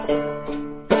First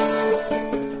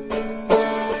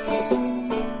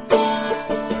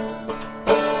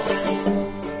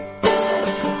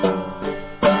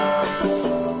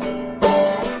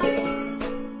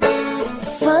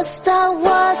I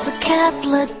was a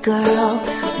Catholic girl,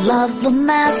 loved the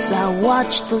mass, I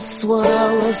watched the swirl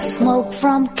of smoke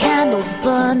from candles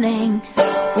burning,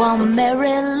 while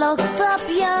Mary looked up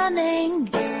yearning.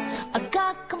 I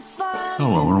got confirmed.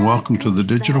 Hello and welcome to the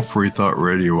Digital Free Thought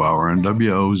Radio Hour on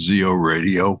WOZO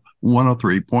Radio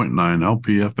 103.9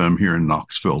 LPFM here in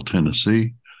Knoxville,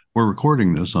 Tennessee. We're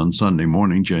recording this on Sunday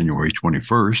morning, January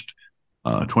 21st,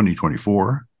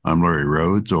 2024. I'm Larry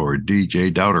Rhodes, or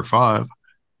DJ Doubter 5.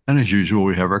 And as usual,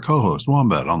 we have our co-host,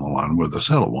 Wombat, on the line with us.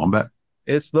 Hello, Wombat.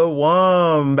 It's the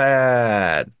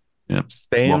Wombat. Yep.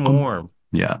 Staying warm.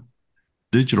 Yeah.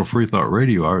 Digital Free Thought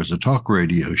Radio Hour is a talk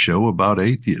radio show about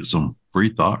atheism, free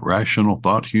thought, rational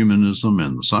thought, humanism,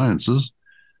 and the sciences.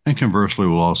 And conversely,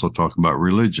 we'll also talk about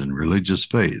religion, religious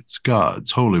faiths,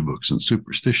 gods, holy books, and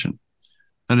superstition.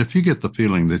 And if you get the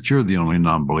feeling that you're the only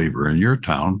non-believer in your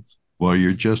town, well,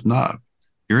 you're just not.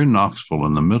 You're in Knoxville,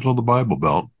 in the middle of the Bible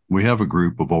Belt. We have a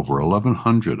group of over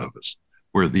 1,100 of us.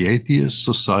 We're the Atheist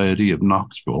Society of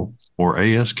Knoxville, or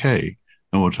ASK, and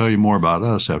we'll tell you more about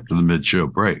us after the mid-show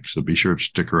break, so be sure to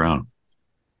stick around.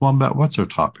 Wombat, what's our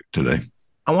topic today?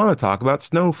 I want to talk about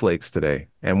snowflakes today.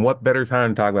 And what better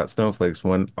time to talk about snowflakes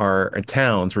when our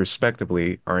towns,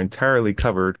 respectively, are entirely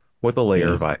covered with a layer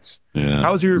of ice. Yeah.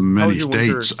 How's your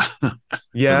states?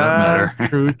 Yeah,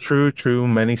 true.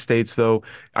 Many states, though.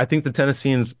 I think the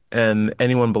Tennesseans and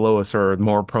anyone below us are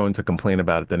more prone to complain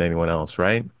about it than anyone else,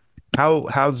 right?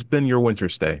 How's been your winter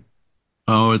stay?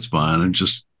 Oh, it's fine. I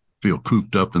just feel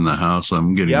cooped up in the house.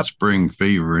 I'm getting spring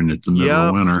fever, and it's the middle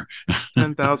of winter.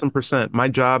 10,000%. My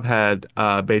job had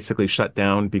basically shut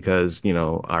down because,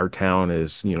 our town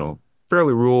is,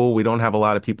 fairly rural. We don't have a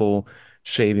lot of people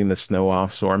shaving the snow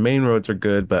off. So our main roads are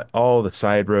good, but all the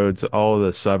side roads, all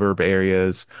the suburb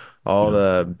areas, all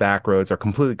the back roads are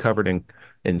completely covered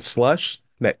in slush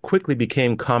that quickly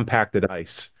became compacted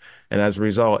ice. And as a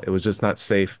result, it was just not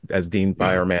safe as deemed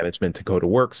by our management to go to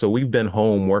work. So we've been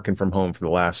working from home for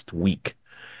the last week.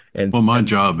 And my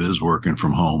job is working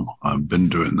from home. I've been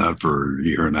doing that for a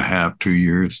year and a half, 2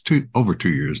 years, over 2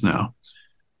 years now.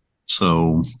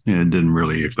 So it didn't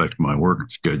really affect my work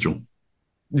schedule.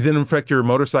 It didn't affect your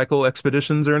motorcycle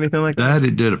expeditions or anything like that? That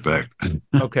it did affect.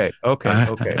 Okay.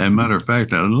 As a matter of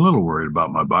fact, I'm a little worried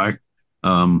about my bike.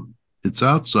 It's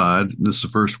outside. This is the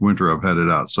first winter I've had it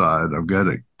outside. I've got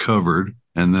it covered,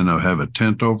 and then I have a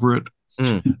tent over it.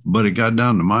 But it got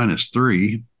down to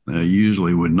 -3. I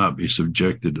usually would not be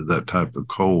subjected to that type of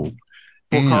cold.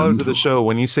 For callers of the show,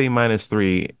 when you say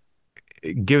 -3,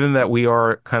 given that we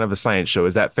are kind of a science show,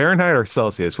 is that Fahrenheit or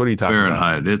Celsius? What are you talking about?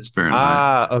 Fahrenheit. It's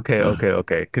Fahrenheit.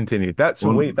 Okay. Continue. That's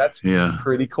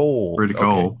pretty cold. Pretty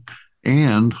cold.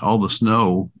 And all the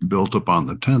snow built up on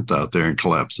the tent out there and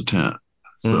collapsed the tent.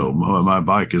 So my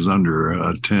bike is under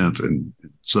a tent in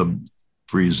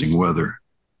sub-freezing weather.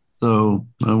 So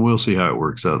we'll see how it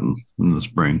works out in the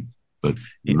spring. But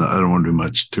I don't want to do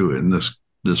much to it in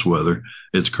this weather.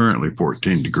 It's currently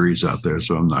 14 degrees out there,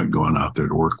 so I'm not going out there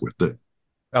to work with it.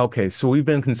 Okay, so we've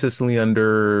been consistently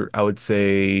under, I would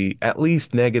say, at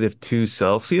least -2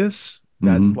 Celsius.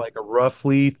 That's like a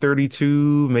roughly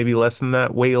 32, maybe less than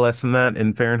that, way less than that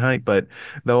in Fahrenheit. But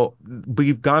though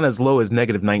we've gone as low as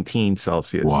 -19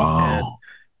 Celsius. Wow.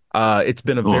 And, it's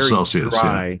been a very Celsius,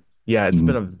 dry, it's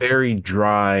been a very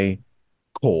dry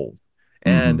cold.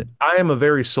 And I am a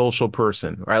very social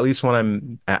person, or at least when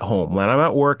I'm at home. When I'm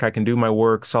at work, I can do my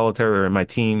work solitary or in my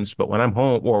teams. But when I'm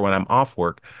home or when I'm off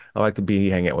work, I like to be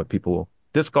hanging out with people,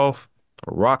 disc golf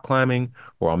or rock climbing,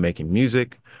 or I'm making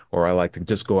music, or I like to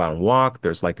just go out and walk.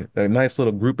 There's like a nice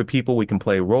little group of people we can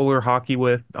play roller hockey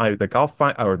with. I'll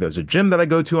find, or there's a gym that I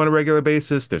go to on a regular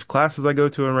basis. There's classes I go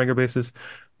to on a regular basis.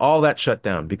 All that shut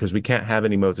down because we can't have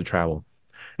any modes of travel.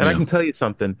 And I can tell you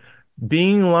something.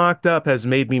 Being locked up has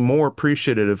made me more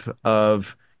appreciative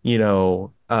of,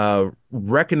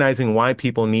 recognizing why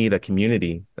people need a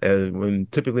community.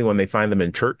 Typically when they find them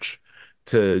in church,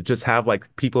 to just have like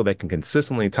people that can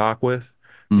consistently talk with,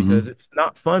 because it's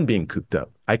not fun being cooped up.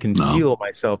 I can feel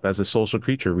myself as a social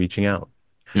creature reaching out.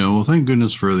 Well, thank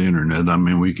goodness for the internet. I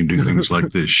mean, we can do things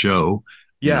like this show.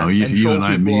 You and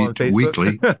I meet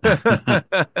weekly,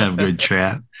 have good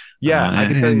chat. I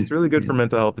can tell you it's really good for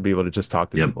mental health to be able to just talk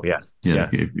to people. Yes.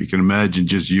 If you can imagine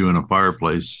just you in a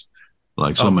fireplace,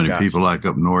 like so many people like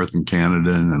up north in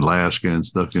Canada and Alaska and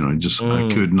stuff, I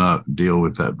could not deal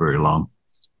with that very long.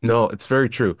 No, it's very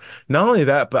true. Not only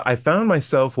that, but I found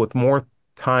myself with more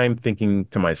time thinking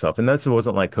to myself, and this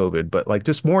wasn't like COVID, but like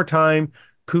just more time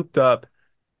cooped up,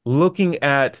 looking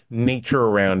at nature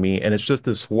around me, and it's just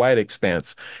this white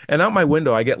expanse. And out my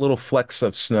window, I get little flecks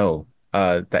of snow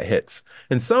that hits,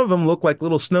 and some of them look like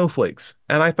little snowflakes.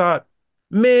 And I thought,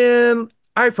 man,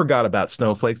 I forgot about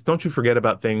snowflakes. Don't you forget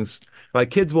about things? Like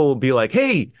kids will be like,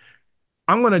 "Hey,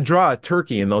 I'm going to draw a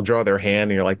turkey," and they'll draw their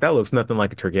hand, and you're like, "That looks nothing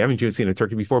like a turkey. Haven't you seen a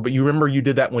turkey before?" But you remember you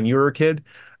did that when you were a kid.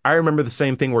 I remember the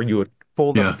same thing where you would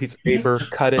fold up a Yeah. piece of paper,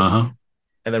 cut it, Uh-huh.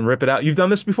 and then rip it out. You've done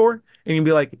this before? And you'd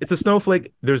be like, it's a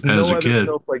snowflake. There's As no a other kid.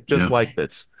 snowflake just Yeah. like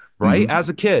this, right? Hmm. As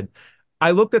a kid,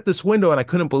 I looked at this window and I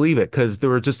couldn't believe it because there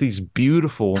were just these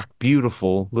beautiful,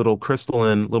 beautiful little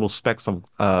crystalline little specks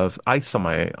of ice on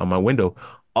my window.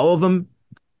 All of them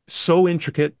so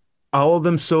intricate, all of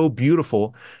them so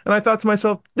beautiful. And I thought to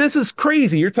myself, this is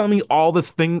crazy. You're telling me all the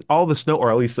snow,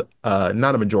 or at least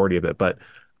not a majority of it, but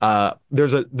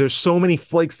there's so many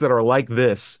flakes that are like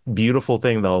this beautiful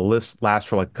thing that'll last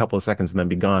for like a couple of seconds and then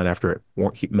be gone after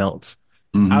it melts.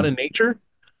 Out Hmm. in nature,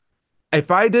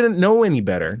 if I didn't know any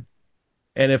better,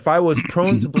 and if I was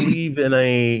prone to believe in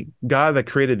a God that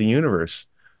created the universe,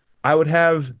 I would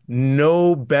have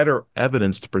no better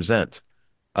evidence to present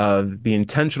of the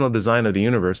intentional design of the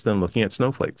universe than looking at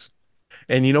snowflakes.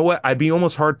 And you know what? I'd be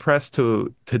almost hard pressed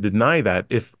to deny that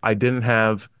if I didn't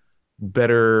have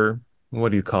better, what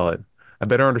do you call it? A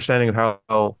better understanding of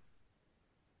how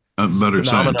A better phenomena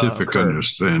scientific occur.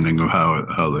 understanding of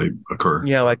how they occur.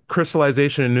 Yeah, like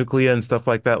crystallization and nuclei and stuff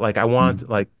like that. Like I Mm. want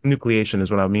like nucleation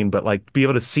is what I mean, but like be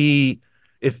able to see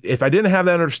if I didn't have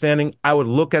that understanding, I would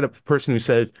look at a person who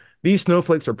said these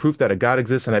snowflakes are proof that a God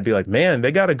exists, and I'd be like, man,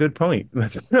 they got a good point.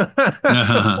 What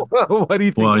do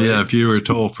you think, Well, yeah, Larry? if you were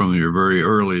told from your very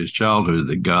earliest childhood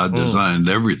that God Mm, designed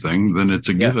everything, then it's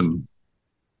a yes. given.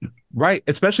 Right,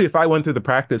 especially if I went through the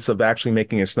practice of actually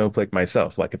making a snowflake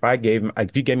myself. Like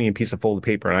if you gave me a piece of folded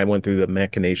paper and I went through the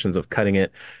machinations of cutting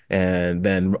it and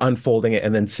then unfolding it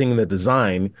and then seeing the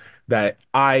design that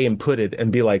I inputted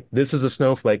and be like, this is a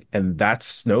snowflake and that's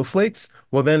snowflakes.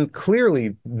 Well, then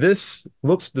clearly this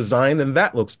looks designed and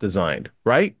that looks designed,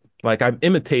 right? Like I'm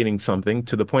imitating something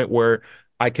to the point where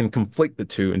I can conflate the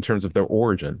two in terms of their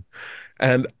origin.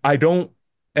 And I don't,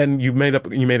 and you made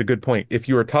a good point. If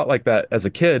you were taught like that as a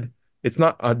kid, it's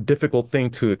not a difficult thing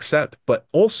to accept, but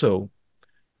also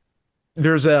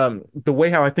there's the way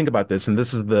how I think about this, and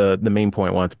this is the main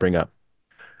point I wanted to bring up.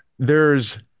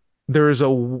 There's there's a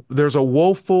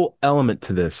woeful element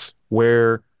to this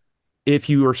where if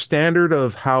your standard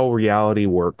of how reality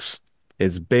works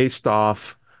is based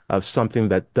off of something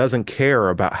that doesn't care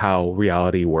about how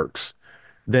reality works,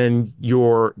 then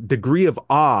your degree of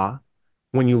awe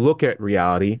when you look at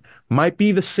reality might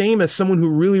be the same as someone who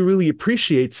really, really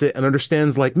appreciates it and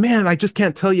understands, like, man, I just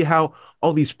can't tell you how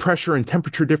all these pressure and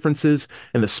temperature differences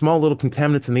and the small little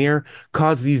contaminants in the air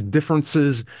cause these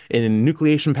differences in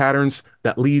nucleation patterns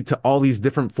that lead to all these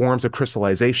different forms of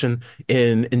crystallization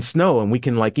in snow. And we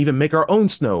can like even make our own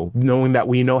snow, knowing that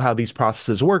we know how these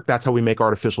processes work. That's how we make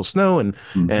artificial snow.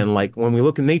 And like when we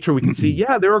look in nature, we can see, Mhm.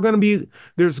 yeah, there's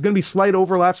going to be slight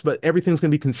overlaps, but everything's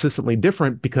going to be consistently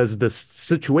different because the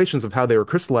situations of how they were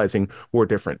crystallizing were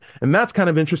different. And that's kind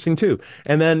of interesting too.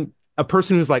 And then a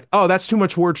person who's like, oh, that's too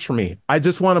much words for me. I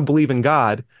just want to believe in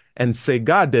God and say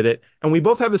God did it. And we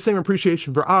both have the same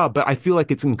appreciation for but I feel like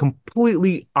it's in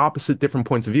completely opposite different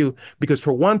points of view because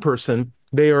for one person,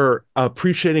 they are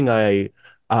appreciating a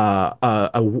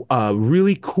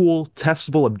really cool,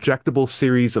 testable, objectable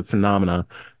series of phenomena,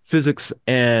 physics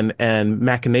and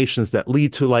machinations that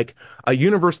lead to like a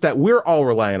universe that we're all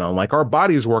relying on. Like our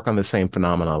bodies work on the same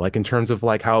phenomena, like in terms of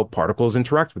like how particles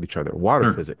interact with each other, water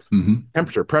Sure. physics, Hmm.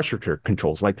 temperature, pressure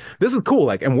controls. Like this is cool.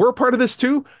 Like, and we're a part of this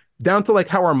too, down to like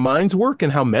how our minds work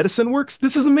and how medicine works.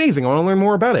 This is amazing. I want to learn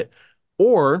more about it.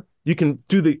 Or you can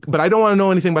do but I don't want to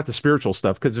know anything about the spiritual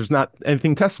stuff because there's not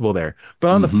anything testable there. But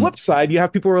on the Hmm. flip side, you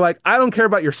have people who are like, I don't care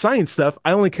about your science stuff.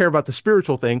 I only care about the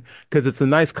spiritual thing because it's a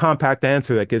nice compact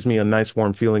answer that gives me a nice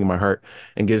warm feeling in my heart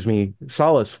and gives me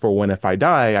solace for when if I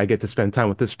die, I get to spend time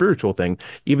with this spiritual thing,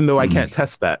 even though I Hmm. can't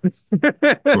test that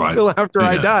Right. until after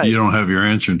I Yeah. die. You don't have your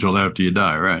answer until after you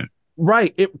die, right?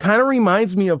 Right. It kind of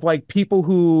reminds me of like people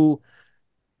who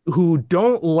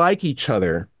don't like each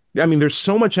other. I mean, there's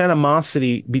so much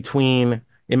animosity between,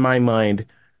 in my mind,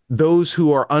 those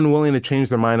who are unwilling to change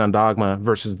their mind on dogma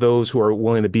versus those who are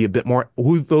willing to be a bit more,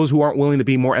 those who aren't willing to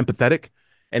be more empathetic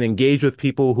and engage with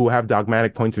people who have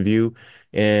dogmatic points of view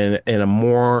in a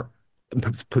more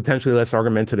potentially less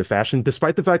argumentative fashion,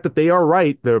 despite the fact that they are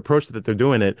right. The approach that they're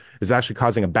doing it is actually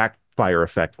causing a backfire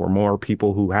effect where more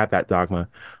people who have that dogma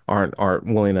aren't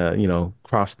willing to,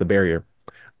 cross the barrier.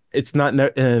 It's not,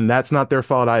 and that's not their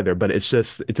fault either, but it's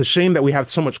a shame that we have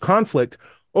so much conflict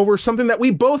over something that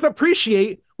we both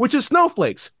appreciate, which is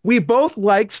snowflakes. We both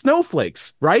like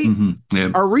snowflakes, right?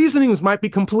 Yeah. Our reasonings might be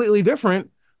completely different,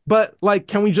 but like,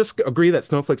 can we just agree that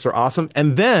snowflakes are awesome?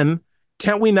 And then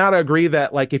can't we not agree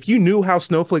that like if you knew how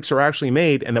snowflakes are actually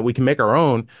made and that we can make our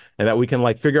own and that we can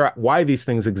like figure out why these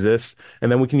things exist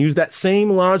and then we can use that same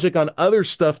logic on other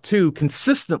stuff too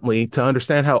consistently to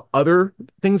understand how other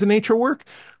things in nature work?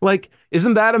 Like,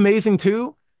 isn't that amazing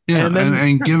too? Yeah, And then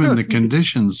and given the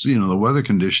conditions, the weather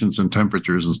conditions and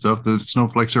temperatures and stuff, the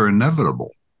snowflakes are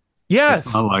inevitable.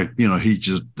 It's not yes. like, he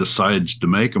just decides to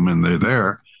make them and they're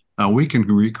there. We can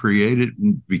recreate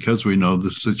it because we know the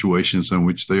situations in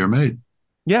which they are made.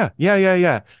 Yeah.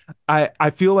 I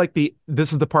feel like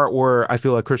this is the part where I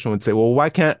feel like Christian would say, well, why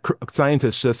can't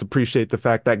scientists just appreciate the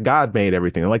fact that God made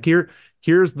everything? Like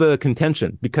here's the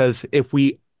contention, because if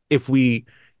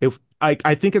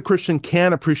I think a Christian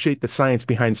can appreciate the science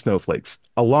behind snowflakes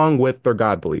along with their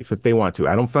God belief if they want to.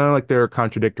 I don't feel like they're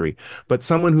contradictory, but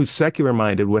someone who's secular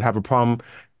minded would have a problem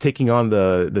taking on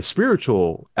the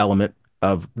spiritual element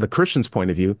of the Christian's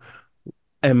point of view.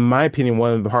 In my opinion,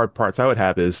 one of the hard parts I would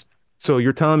have is, so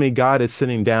you're telling me God is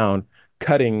sitting down,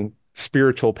 cutting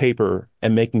spiritual paper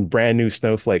and making brand new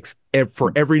snowflakes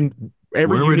for every Where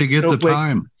would he unique get the snowflake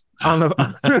time? on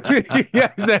the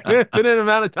yeah, exactly. Infinite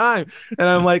amount of time. And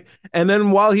I'm like, and then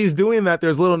while he's doing that,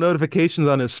 there's little notifications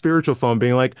on his spiritual phone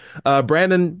being like,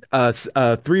 Brandon,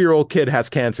 3-year-old kid has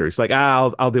cancer. It's like,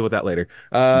 I'll deal with that later.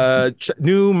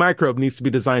 New microbe needs to be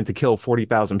designed to kill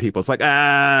 40,000 people. It's like,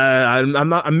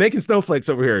 I'm making snowflakes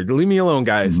over here. Leave me alone,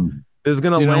 guys. Mhm. It's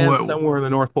gonna You know land what? somewhere in the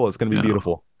North Pole. It's gonna be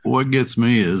beautiful. What gets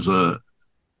me is the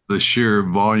sheer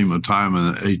volume of time in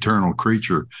an eternal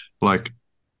creature. Like,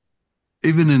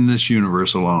 even in this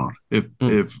universe alone, if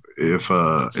there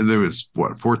was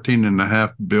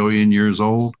 14.5 billion years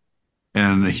old,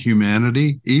 and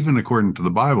humanity, even according to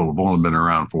the Bible, have only been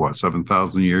around for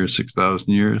 7,000 years,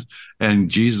 6,000 years, and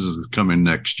Jesus is coming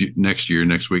next year,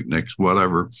 next week, next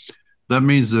whatever. That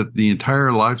means that the entire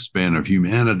lifespan of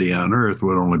humanity on Earth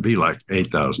would only be like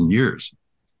 8,000 years.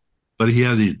 But he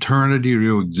has eternity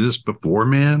to exist before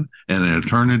man and an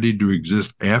eternity to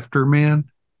exist after man.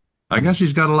 I guess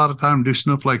he's got a lot of time to do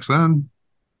snowflakes then.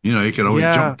 He could always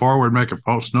Yeah. jump forward, make a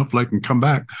false snowflake, and come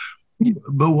back.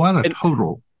 But what a And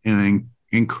total and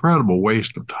incredible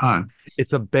waste of time.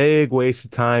 it's a big waste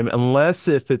of time, unless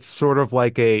if it's sort of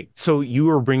like so you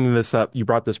were bringing this up, you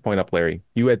brought this point up, Larry.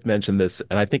 You had mentioned this,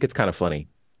 and I think it's kind of funny.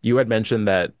 You had mentioned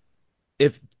that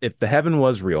if the heaven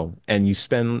was real and you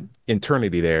spend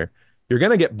eternity there, you're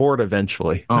gonna get bored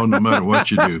eventually. Oh, no matter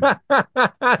what you do.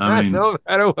 I mean, No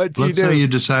matter what you let's say do. you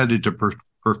decided to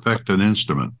perfect an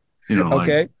instrument, like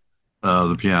Okay.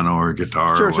 the piano or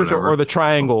guitar Sure, or sure, sure. whatever. Or the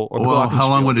triangle or the Well, how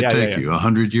long glockenspiel. would it Yeah, yeah, take yeah. you?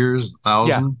 100 years? Yeah.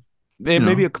 1,000?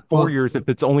 Maybe 4 Well, years if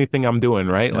it's the only thing I'm doing,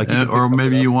 right? Like you can pick or something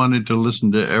maybe up. you wanted to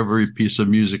listen to every piece of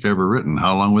music ever written.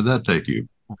 How long would that take you?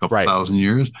 A couple Right, thousand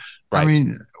years? I right.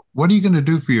 mean, what are you going to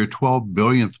do for your 12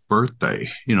 billionth birthday?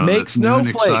 Make That's new and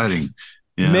exciting. snowflakes.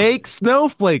 Yeah. Make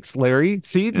snowflakes, Larry.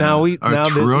 See, Yeah. Our now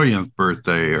this trillionth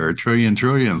birthday or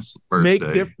trillionth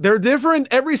birthday. they're different.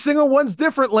 Every single one's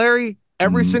different, Larry.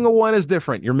 Every Mm. single one is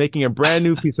different. You're making a brand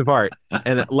new piece of art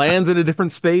and it lands in a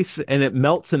different space and it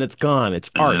melts and it's gone. It's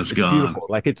And art. it's It's gone. beautiful.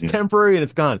 Like it's Yeah. temporary and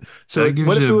it's gone. So That gives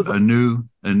what if it you was a new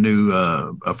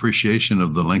appreciation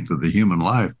of the length of the human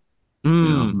life.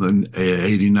 mm, The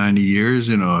 80, 90 years,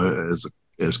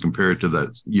 as compared to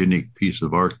that unique piece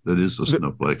of art that is the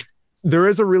snowflake. there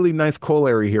is a really nice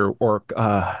corollary here or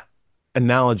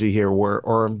analogy here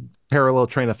or parallel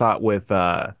train of thought with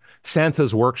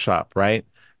Santa's workshop, right?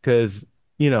 Because,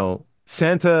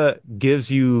 Santa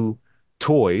gives you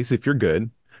toys if you're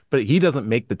good, but he doesn't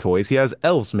make the toys. He has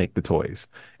elves make the toys.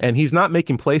 And he's not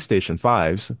making PlayStation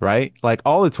 5s, right? Like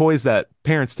all the toys that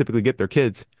parents typically get their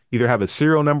kids either have a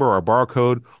serial number or a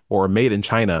barcode or made in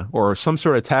China or some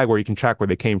sort of tag where you can track where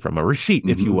they came from, a receipt,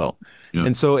 if you Mm-hmm. will. Yeah.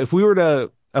 And so if we were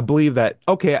to believe that,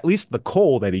 okay, at least the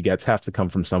coal that he gets has to come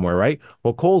from somewhere, right?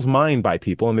 Well, coal's mined by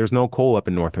people, and there's no coal up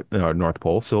in North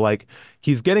Pole. So like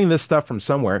he's getting this stuff from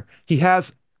somewhere. He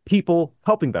has people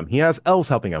helping them. He has elves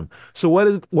helping him. So what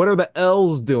are the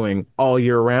elves doing all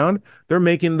year round? They're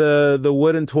making the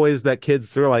wooden toys that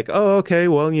kids are like, oh, okay,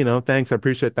 well, thanks, I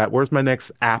appreciate that. Where's my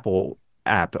next Apple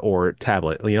app or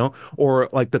tablet, or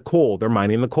like the coal, they're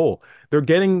mining the coal. They're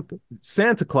getting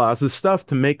Santa Claus's stuff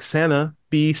to make Santa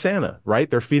be Santa, right?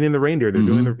 They're feeding the reindeer. They're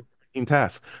doing Mm-hmm. the routine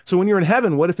tasks. So when you're in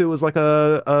heaven, what if it was like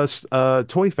a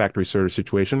toy factory sort of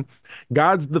situation?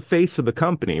 God's the face of the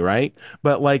company, right?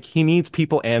 But like he needs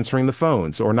people answering the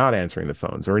phones or not answering the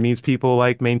phones, or he needs people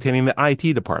like maintaining the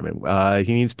IT department.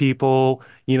 He needs people,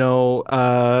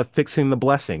 fixing the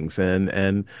blessings and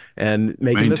making the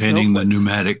Maintaining the snowflakes.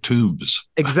 pneumatic tubes.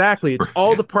 Exactly. It's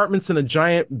all Yeah. departments in a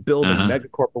giant building, Uh-huh. mega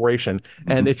corporation.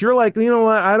 And Mhm. if you're like, you know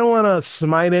what, I don't want to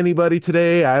smite anybody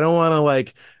today. I don't want to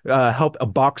like help a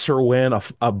boxer win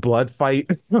a blood fight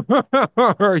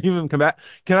or even combat.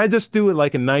 Can I just do it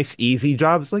like a nice, easy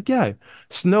job? It's like, yeah,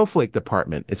 snowflake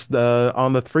department. It's the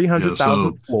on the Yeah.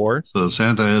 300,000th floor. So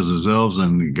Santa has his elves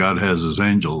and God has his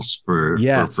angels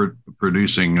Yes,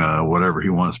 producing whatever he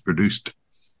wants produced.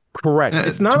 correct. Yeah,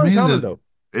 It's to not me, uncommon that though.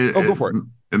 it, Oh, go it for it.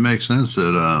 it makes sense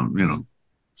that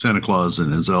Santa Claus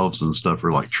and his elves and stuff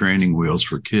are like training wheels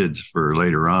for kids for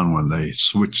later on when they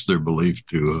switch their belief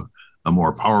to a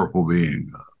more powerful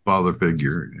being, a father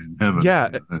figure in heaven. Yeah.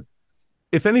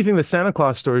 If anything, the Santa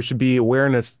Claus story should be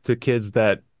awareness to kids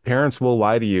that parents will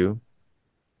lie to you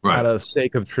out Right. of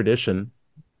sake of tradition,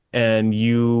 and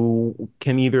you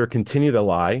can either continue to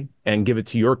lie and give it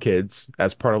to your kids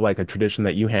as part of like a tradition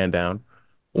that you hand down,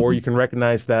 or you Mhm. can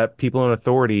recognize that people in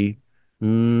authority,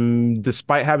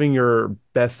 despite having your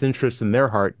best interests in their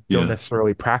heart, don't Yeah.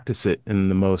 necessarily practice it in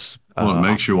the most Well, it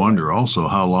makes you optimal way. wonder also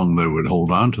how long they would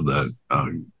hold on to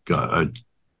that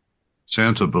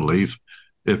Santa belief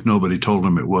if nobody told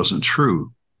them it wasn't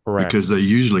true, because Correct. they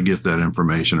usually get that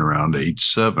information around age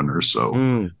 7 or so.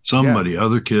 Yeah, Somebody,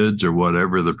 other kids or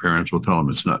whatever, the parents will tell them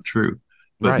it's not true,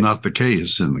 but right. not the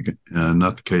case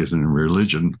in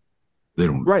religion.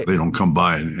 Right. They don't come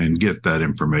by and get that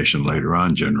information later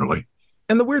on generally.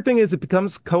 And the weird thing is, it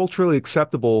becomes culturally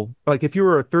acceptable. Like if you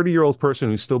were a 30-year-old person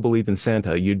who still believed in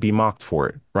Santa, you'd be mocked for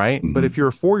it, right? But if Mm-hmm.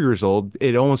 you're 4 years old,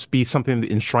 it'd almost be something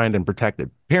enshrined and protected.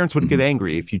 Parents would get Mm-hmm.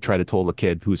 angry if you try to tell a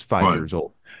kid who's five Right. years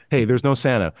old, hey, there's no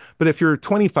Santa. But if you're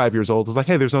 25 years old, it's like,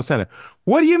 hey, there's no Santa.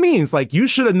 What do you mean? It's like, you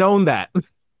should have known that.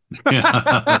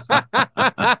 Yeah.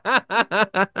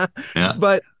 Yeah.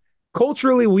 But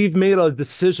culturally, we've made a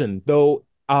decision, though,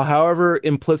 however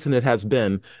implicit it has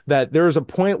been, that there is a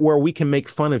point where we can make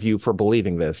fun of you for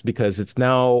believing this because it's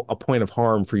now a point of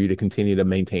harm for you to continue to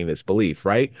maintain this belief,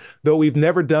 right? Though we've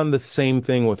never done the same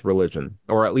thing with religion,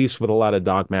 or at least with a lot of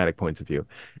dogmatic points of view.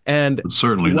 And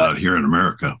Certainly what not here in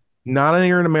America. not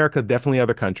here in America, definitely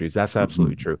other countries. That's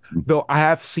absolutely true. Mm-hmm. Though I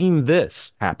have seen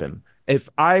this happen. If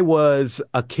I was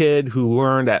a kid who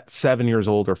learned at 7 years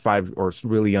old or five or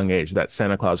really young age that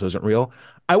Santa Claus wasn't real,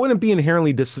 I wouldn't be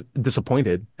inherently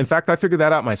disappointed. In fact, I figured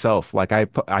that out myself. Like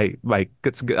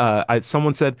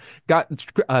someone said, "Got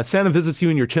Santa visits you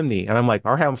in your chimney," and I'm like,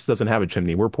 "Our house doesn't have a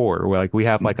chimney. We're poor. We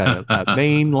have like a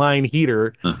main line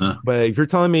heater." Uh-huh. But if you're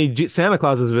telling me Santa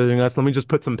Claus is visiting us, let me just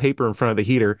put some paper in front of the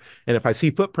heater, and if I see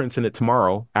footprints in it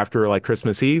tomorrow after like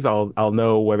Christmas Eve, I'll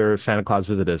know whether Santa Claus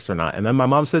visited us or not. And then my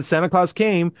mom said Santa Claus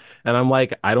came, and I'm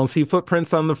like, I don't see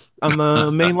footprints on the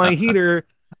mainline heater.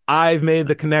 I've made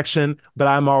the connection, but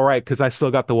I'm all right because I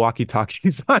still got the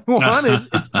walkie-talkies I wanted.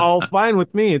 It's all fine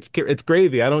with me. It's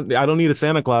gravy. I don't need a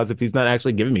Santa Claus if he's not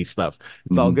actually giving me stuff.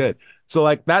 It's all Mhm. good. So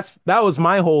like that was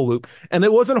my whole loop, and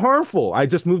it wasn't harmful. I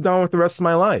just moved on with the rest of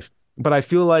my life. But I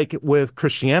feel like with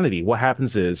Christianity, what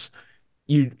happens is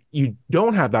you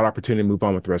don't have that opportunity to move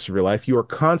on with the rest of your life. You are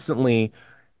constantly Right.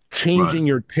 changing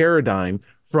your paradigm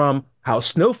from how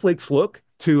snowflakes look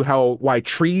to how why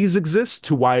trees exist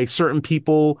to why certain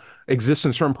people exist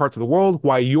in certain parts of the world,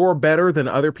 why you're better than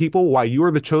other people, why you're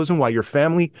the chosen, why your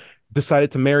family decided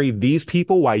to marry these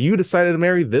people, why you decided to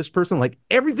marry this person. Like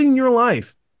everything in your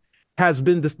life has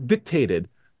been dictated,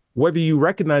 whether you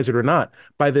recognize it or not,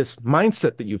 by this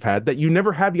mindset that you've had that you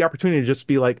never had the opportunity to just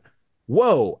be like,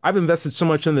 whoa, I've invested so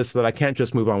much in this that I can't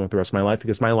just move on with the rest of my life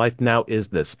because my life now is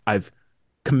this. I've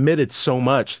committed so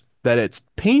much that it's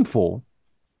painful.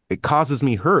 It causes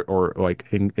me hurt or like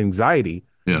anxiety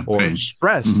Yeah. or Pain.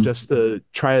 stress Hmm. just to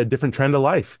try a different trend of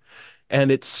life. And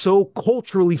it's so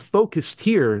culturally focused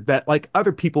here that like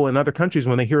other people in other countries,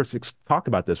 when they hear us talk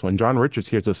about this, when John Richards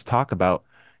hears us talk about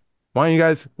why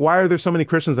are there so many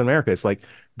Christians in America? It's like,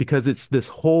 because it's this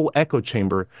whole echo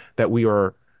chamber that we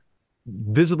are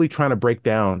visibly trying to break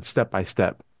down step by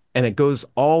step. And it goes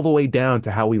all the way down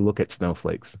to how we look at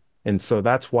snowflakes. And so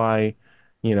that's why,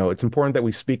 it's important that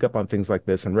we speak up on things like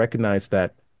this and recognize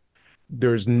that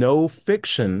there's no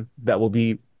fiction that will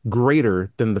be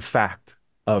greater than the fact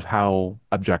of how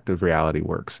objective reality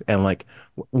works. And like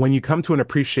when you come to an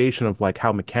appreciation of like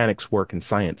how mechanics work in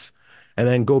science, and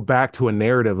then go back to a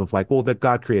narrative of like, well, that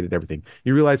God created everything,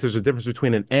 you realize there's a difference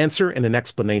between an answer and an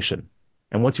explanation.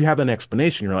 And once you have an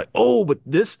explanation, you're like, oh, but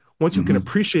this, once you can Hmm.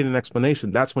 appreciate an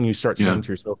explanation, that's when you start Yeah. saying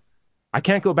to yourself, I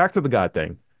can't go back to the God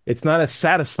thing. It's not as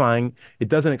satisfying. It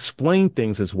doesn't explain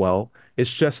things as well.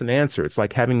 It's just an answer. It's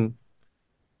like having,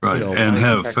 Right. And mind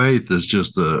have contact. faith is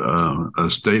just a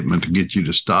statement to get you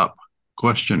to stop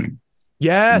questioning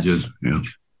and just, Yes,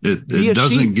 be it a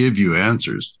doesn't sheep. give you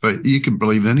answers. You can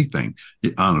believe anything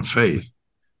on faith,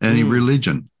 any Mm,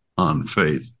 religion on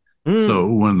faith. mm. So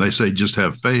when they say just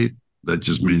have faith, that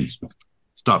just means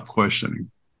stop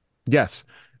questioning. Yes.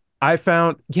 I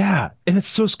found, yeah, and it's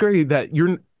so scary that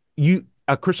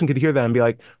a Christian could hear that and be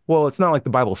like, well, it's not like the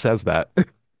Bible says that.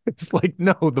 It's like,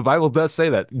 no, the Bible does say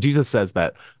that. Jesus says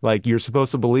that. Like, you're supposed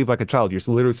to believe like a child. You're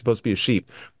literally supposed to be a sheep.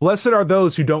 Blessed are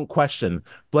those who don't question.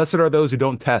 Blessed are those who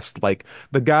don't test. Like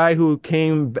the guy who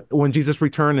came when Jesus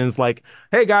returned and is like,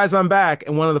 hey guys, I'm back.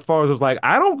 And one of the followers was like,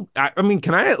 I mean,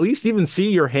 can I at least even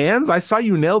see your hands? I saw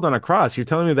you nailed on a cross. You're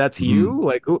telling me that's Mm-hmm. you?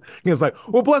 Like, he was like,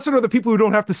 well, blessed are the people who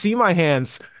don't have to see my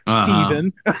hands, Uh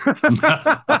Stephen.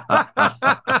 huh.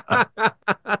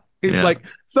 He's Yeah. like,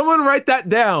 someone write that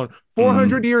down. Mm-hmm.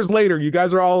 400 years later, you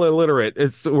guys are all illiterate.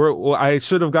 I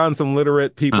should have gotten some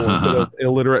literate people instead of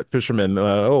illiterate fishermen.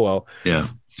 Oh well. Yeah.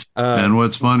 Uh, And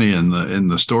what's funny in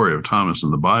the story of Thomas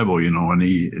in the Bible,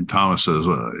 when Thomas says,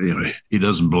 he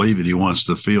doesn't believe it, he wants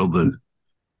to feel the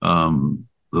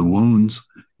wounds.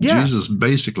 yeah. Jesus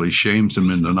basically shames him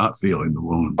into not feeling the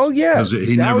Oh wounds yeah. because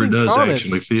he never Doubting does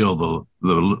actually Thomas. feel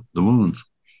the wounds.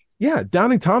 Yeah,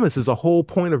 doubting Thomas is a whole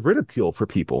point of ridicule for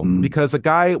people Mm-hmm. because a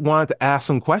guy wanted to ask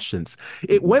some questions.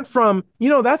 It went from,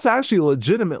 that's actually a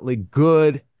legitimately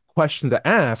good question to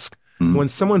ask when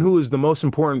someone who is the most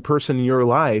important person in your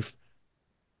life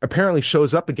apparently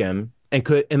shows up again and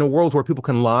could in a world where people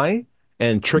can lie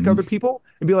and trick other Mm-hmm. people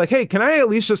and be like, hey, can I at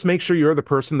least just make sure you're the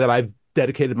person that I've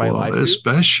dedicated my Well, life to?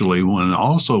 especially when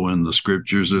also in the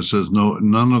scriptures it says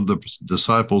none of the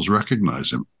disciples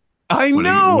recognize him I when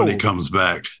he know. comes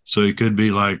back. So he could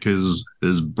be like his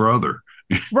brother,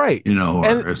 Right. And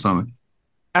or something.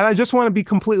 and I just want to be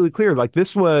completely clear. Like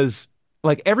this was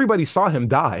like everybody saw him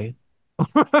die.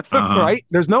 Uh-huh. Right?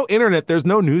 There's no internet, there's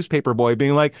no newspaper boy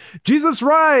being like, Jesus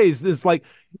rise. It's like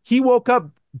he woke up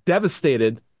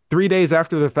devastated 3 days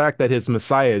after the fact that his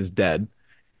Messiah is dead.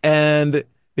 And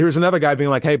there was another guy being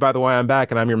like, hey, by the way, I'm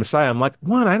back and I'm your Messiah. I'm like,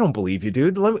 one, I don't believe you,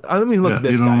 dude. Let me look Yeah, at you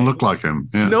this don't guy. look like him.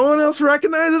 Yeah. No one else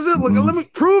recognizes it. Look, let Mm-hmm. me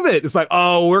prove it. It's like,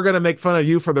 oh, we're gonna make fun of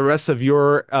you for the rest of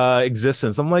your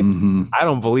existence. I'm like, Mm-hmm. I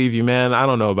don't believe you, man. I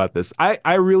don't know about this.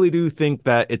 I really do think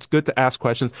that it's good to ask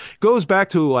questions. Goes back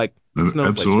to like snowflakes, right?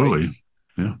 Absolutely.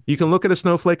 Yeah. You can look at a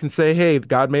snowflake and say, hey,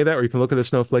 God made that, or you can look at a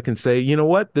snowflake and say, you know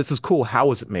what? This is cool. How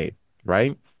was it made?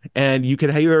 Right? And you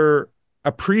can either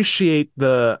appreciate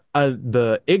the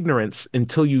ignorance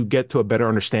until you get to a better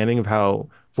understanding of how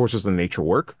forces of nature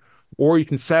work, or you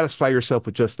can satisfy yourself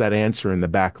with just that answer in the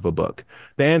back of a book.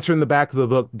 The answer in the back of the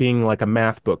book being like a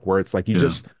math book where it's like Yeah.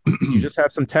 you just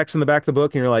have some text in the back of the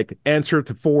book and you're like, answer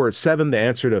to four is seven, the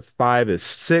answer to five is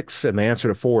six, and the answer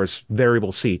to four is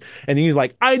variable C. And he's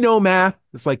like, I know math.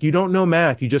 It's like you don't know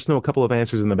math, you just know a couple of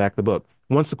answers in the back of the book.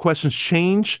 Once the questions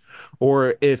change,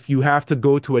 or if you have to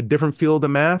go to a different field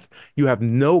of math, you have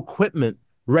no equipment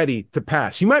ready to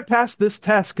pass. You might pass this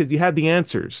test because you had the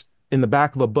answers in the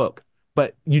back of a book,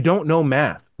 but you don't know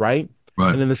math, right?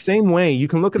 Right. And in the same way, you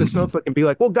can look at a snowflake and be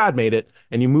like, well, God made it,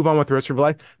 and you move on with the rest of your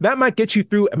life. That might get you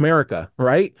through America,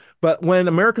 right? But when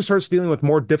America starts dealing with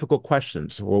more difficult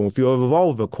questions, or if you have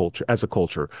evolved a culture as a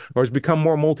culture, or has become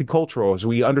more multicultural, as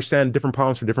we understand different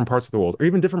problems for different parts of the world, or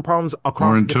even different problems Or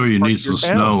across until different you parts need of your some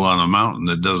town. snow on a mountain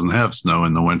that doesn't have snow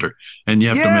in the winter, and you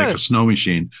have to make Yeah, a snow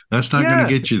machine. That's not going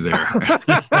to yeah. get you there.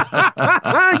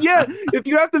 Yeah, if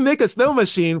you have to make a snow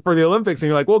machine for the Olympics and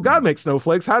you're like, well, God makes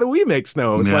snowflakes. How do we make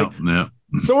snow? It's Yeah, like, yeah.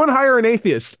 someone hire an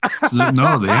atheist.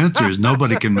 No, the answer is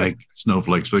nobody can make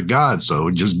snowflakes but God, so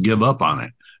just give up on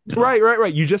it. Right, right,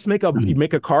 right. You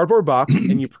make a cardboard box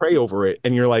and you pray over it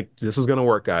and you're like, this is gonna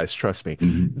work, guys. Trust me.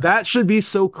 Mhm. That should be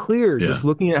so clear. Yeah, Just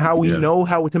looking at how we yeah, know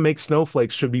how to make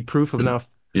snowflakes should be proof enough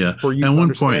yeah. for you And to one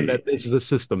understand point, that this is a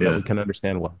system that yeah, we can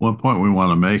understand well. one point we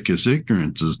want to make is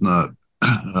ignorance is not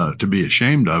to be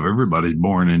ashamed of. Everybody's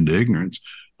born into ignorance.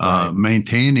 Right.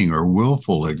 Maintaining or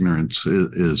willful ignorance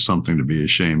is something to be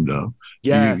ashamed of.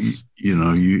 Yes.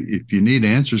 You if you need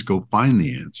answers, go find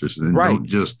the answers, and Right. don't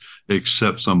just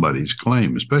accept somebody's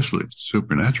claim, especially if it's a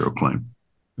supernatural claim.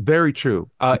 Very true.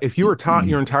 If you were taught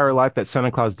your entire life that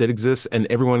Santa Claus did exist and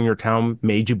everyone in your town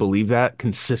made you believe that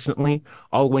consistently,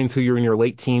 all the way until you're in your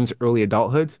late teens, early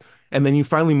adulthood, and then you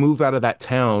finally move out of that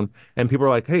town and people are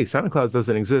like, hey, Santa Claus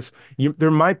doesn't exist,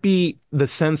 there might be the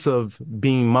sense of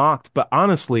being mocked, but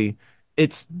honestly,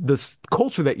 it's this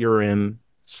culture that you're in's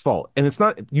fault. And it's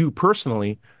not you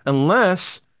personally,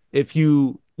 unless if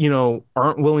you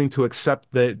aren't willing to accept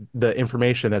the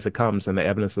information as it comes and the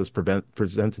evidence that's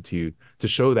presented to you to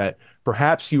show that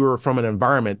perhaps you were from an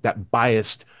environment that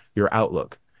biased your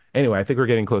outlook. Anyway, I think we're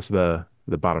getting close to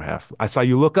the bottom half. I saw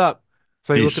you look up.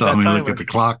 So you You look at saw that me look timer. at the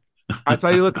clock. I saw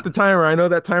you look at the timer. I know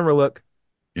that timer look.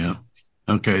 Yeah.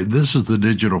 Okay. This is the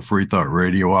Digital Free Thought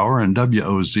Radio Hour and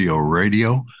WOZO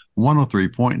Radio,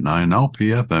 103.9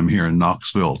 LPFM here in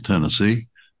Knoxville, Tennessee.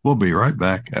 We'll be right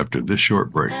back after this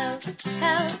short break.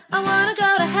 Hell, I wanna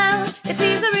go to hell. It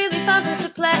seems a really fun place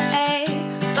to play,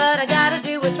 but I gotta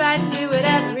do what's right and do it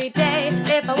every day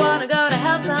if I wanna go to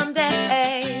hell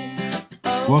someday.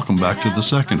 Welcome back to the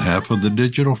second half of the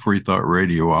Digital Free Thought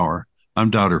Radio Hour.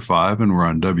 I'm Doubter 5, and we're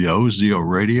on WOZO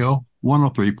Radio,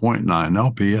 103.9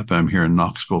 LPFM here in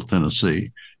Knoxville,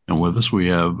 Tennessee. And with us, we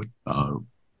have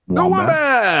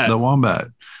Wombat. The Wombat.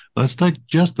 Let's take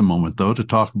just a moment, though, to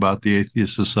talk about the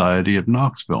Atheist Society of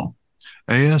Knoxville.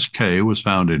 ASK was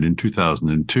founded in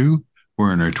 2002.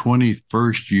 We're in our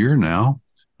 21st year now,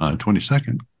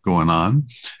 22nd going on,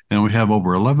 and we have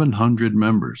over 1,100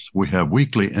 members. We have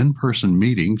weekly in-person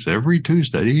meetings every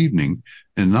Tuesday evening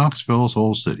in Knoxville's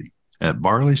Old City at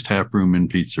Barley's Tap Room and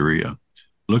Pizzeria.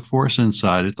 Look for us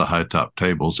inside at the high top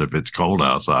tables if it's cold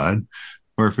outside,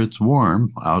 or if it's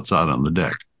warm outside on the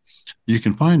deck. You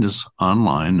can find us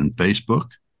online on Facebook,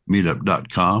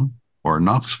 meetup.com, or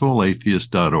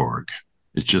knoxvilleatheist.org.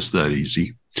 It's just that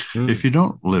easy. If you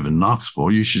don't live in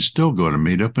Knoxville, you should still go to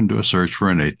Meetup and do a search for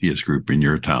an atheist group in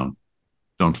your town.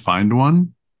 Don't find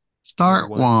one? Start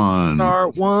one.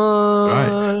 Start one.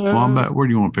 Right. Wombat, where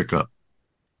do you want to pick up?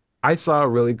 I saw a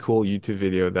really cool YouTube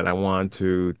video that I want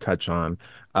to touch on.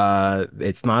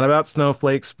 It's not about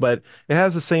snowflakes, but it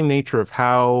has the same nature of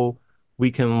how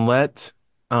we can let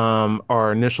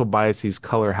our initial biases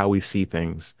color how we see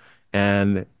things.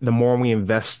 And the more we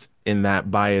invest in that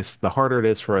bias, the harder it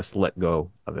is for us to let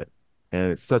go of it.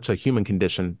 And it's such a human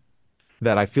condition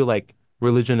that I feel like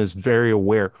religion is very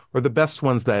aware, or the best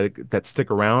ones that stick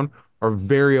around are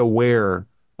very aware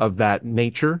of that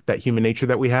nature, that human nature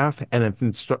that we have, and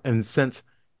in a sense,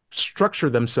 structure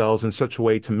themselves in such a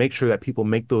way to make sure that people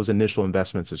make those initial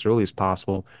investments as early as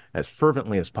possible, as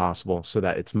fervently as possible, so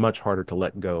that it's much harder to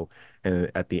let go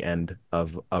at the end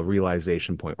of a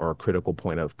realization point or a critical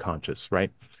point of conscious,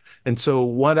 right? And so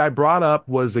what I brought up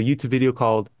was a YouTube video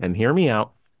called, and hear me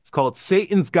out, it's called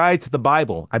Satan's Guide to the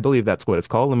Bible. I believe that's what it's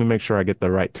called. Let me make sure I get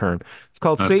the right term. It's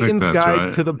called Satan's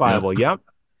Guide to the Bible. Yeah. Yep.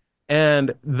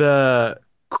 And the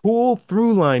cool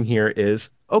through line here is,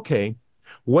 okay,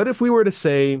 what if we were to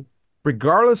say,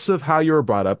 regardless of how you were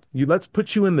brought up, let's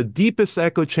put you in the deepest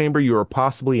echo chamber you are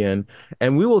possibly in,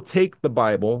 and we will take the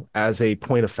Bible as a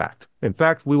point of fact. In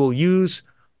fact, we will use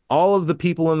all of the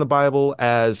people in the Bible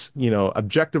as,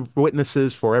 objective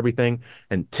witnesses for everything,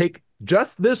 and take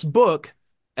just this book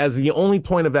as the only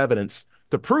point of evidence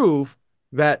to prove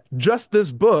that just this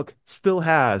book still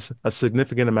has a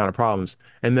significant amount of problems.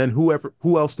 And then who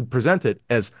else to present it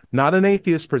as not an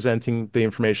atheist presenting the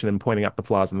information and pointing out the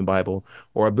flaws in the Bible,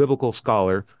 or a biblical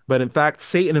scholar, but in fact,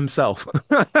 Satan himself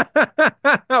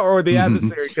or the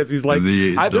adversary, because he's like,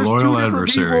 the there's loyal two different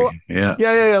adversary. people. Yeah.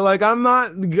 Yeah. Like, I'm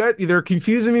not, they're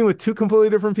confusing me with two completely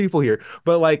different people here.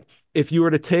 But like, if you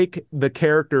were to take the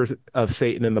characters of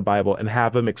Satan in the Bible and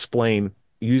have them explain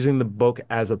using the book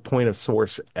as a point of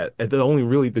source, only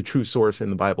really the true source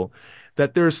in the Bible,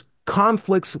 that there's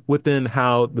conflicts within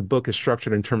how the book is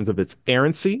structured in terms of its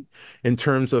errancy, in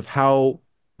terms of how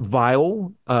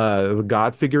vile the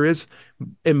God figure is.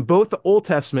 In both the Old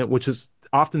Testament, which is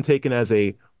often taken as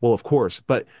well, of course,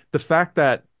 but the fact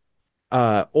that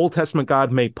Old Testament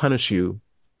God may punish you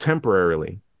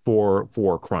temporarily for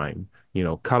crime,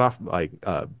 cut off,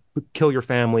 kill your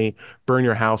family, burn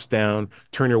your house down,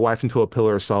 turn your wife into a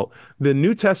pillar of salt. The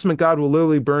New Testament God will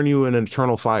literally burn you in an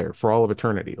eternal fire for all of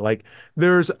eternity. Like,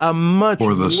 there's a much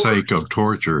for the sake of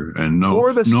torture, and no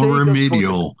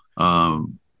remedial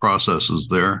processes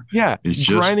there. Yeah, it's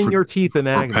just grinding your teeth in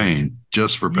agony. For pain,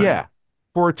 just for pain. Yeah,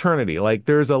 for eternity. Like,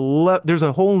 there's a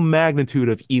whole magnitude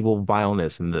of evil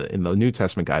vileness in the New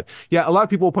Testament God. Yeah, a lot of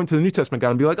people will point to the New Testament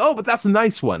God and be like, "Oh, but that's a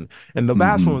nice one." And the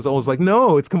last one was always like,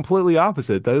 "No, it's completely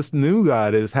opposite. This new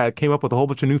God came up with a whole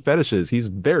bunch of new fetishes. He's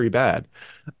very bad."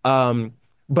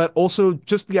 But also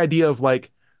just the idea of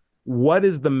like, what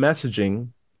is the messaging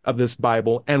of this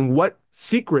Bible, and what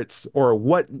secrets or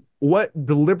what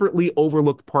deliberately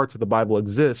overlooked parts of the Bible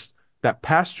exist that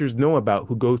pastors know about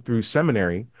who go through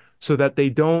seminary, so that they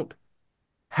don't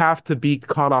have to be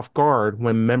caught off guard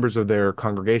when members of their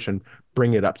congregation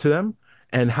bring it up to them,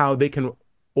 and how they can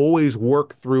always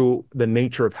work through the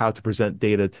nature of how to present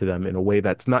data to them in a way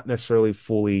that's not necessarily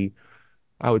fully,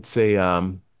 I would say,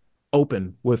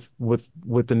 open with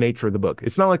the nature of the book.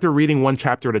 It's not like they're reading one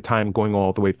chapter at a time, going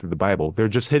all the way through the Bible. They're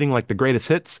just hitting like the greatest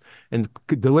hits and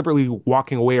deliberately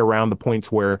walking away around the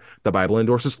points where the Bible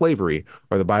endorses slavery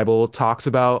or the Bible talks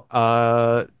about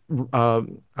I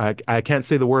can't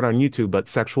say the word on YouTube, but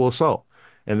sexual assault.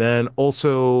 And then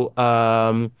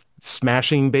also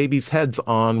smashing babies' heads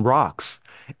on rocks.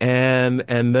 And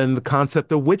then the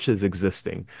concept of witches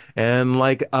existing, and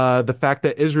like the fact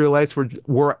that Israelites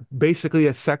were basically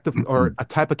a sect of or a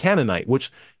type of Canaanite.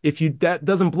 Which, if you that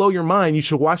doesn't blow your mind, you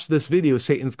should watch this video,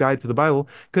 Satan's Guide to the Bible,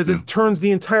 because it turns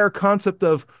the entire concept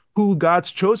of who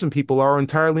God's chosen people are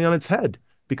entirely on its head.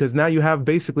 Because now you have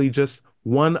basically just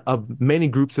one of many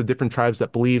groups of different tribes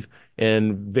that believe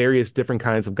in various different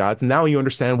kinds of gods. And now you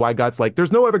understand why God's like,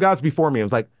 "There's no other gods before me." I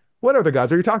was like, what other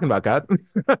gods are you talking about, God?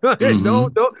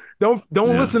 Don't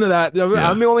listen to that.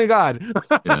 I'm the only God.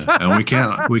 And we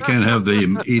can't have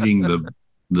them eating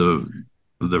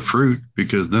the fruit,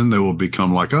 because then they will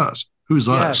become like us. Who's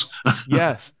us?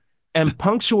 Yes. And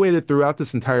punctuated throughout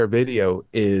this entire video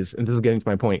is, and this is getting to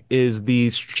my point, is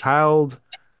these child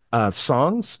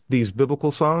songs, these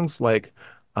biblical songs, like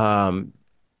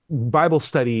Bible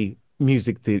study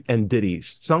music and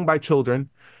ditties sung by children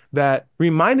that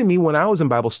reminded me when I was in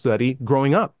Bible study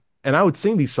growing up. And I would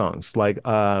sing these songs like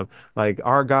 "Our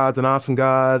God's an Awesome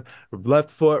God,"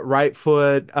 "Left Foot, Right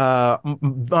Foot,"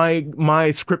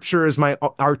 my scripture is my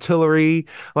artillery.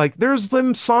 Like, there's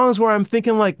some songs where I'm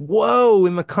thinking like, whoa,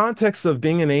 in the context of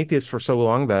being an atheist for so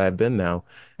long that I've been now,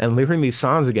 and hearing these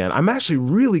songs again, I'm actually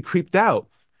really creeped out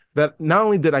that not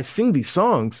only did I sing these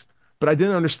songs, but I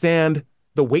didn't understand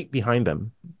the weight behind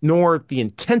them, nor the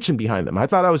intention behind them. I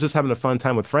thought I was just having a fun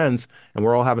time with friends, and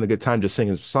we're all having a good time just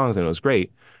singing songs, and it was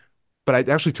great. But it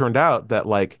actually turned out that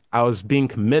like I was being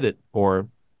committed, or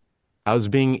I was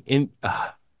being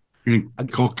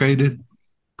inculcated,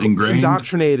 ingrained,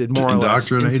 indoctrinated, more or less,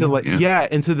 into like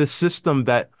into the system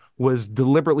that was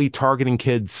deliberately targeting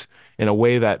kids in a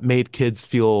way that made kids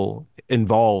feel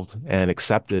involved and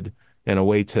accepted, in a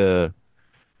way to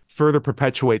further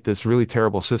perpetuate this really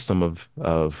terrible system of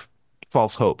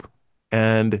false hope.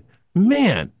 And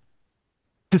man,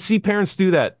 to see parents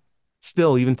do that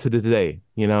still, even to today,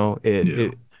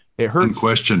 it hurts.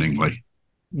 Unquestioningly.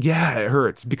 Yeah, it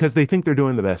hurts because they think they're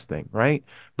doing the best thing, right?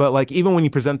 But like, even when you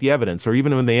present the evidence, or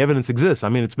even when the evidence exists, I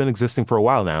mean, it's been existing for a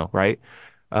while now, right?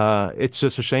 It's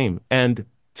just a shame. And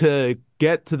to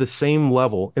get to the same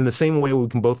level, in the same way we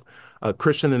can both, a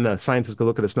Christian and a scientist can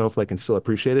look at a snowflake and still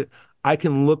appreciate it. I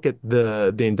can look at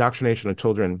the indoctrination of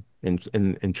children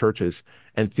in churches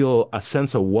and feel a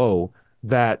sense of woe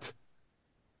that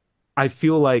I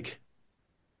feel like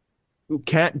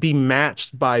can't be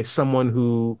matched by someone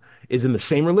who is in the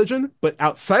same religion, but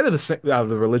outside of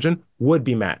the religion would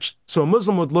be matched. So a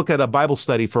Muslim would look at a Bible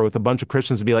study with a bunch of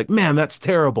Christians and be like, man, that's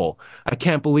terrible. I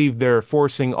can't believe they're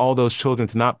forcing all those children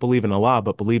to not believe in Allah,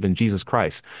 but believe in Jesus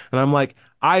Christ. And I'm like,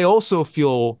 I also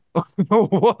feel,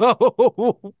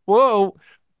 whoa,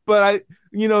 but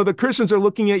the Christians are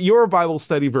looking at your Bible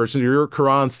study versions, your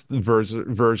Quran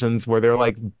versions, where they're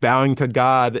like bowing to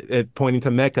God, pointing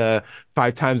to Mecca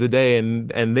 5 times a day,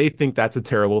 and they think that's a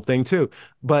terrible thing too.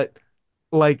 But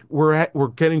like, we're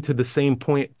getting to the same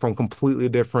point from completely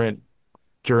different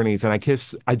journeys, and I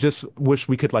just wish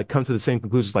we could like come to the same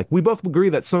conclusions. Like, we both agree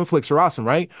that snowflakes are awesome,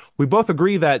 right? We both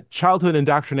agree that childhood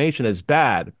indoctrination is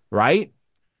bad, right?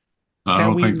 I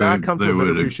don't think they would.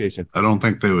 Appreciation? I don't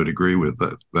think they would agree with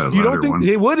that. You don't think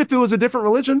they would if it was a different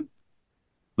religion?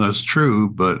 That's true,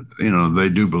 but they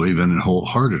do believe in it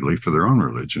wholeheartedly for their own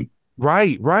religion.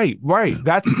 Right. Yeah.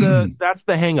 That's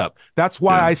the hang up. That's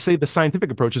why I say the scientific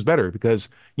approach is better, because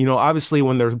obviously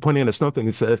when they're pointing at a snowflake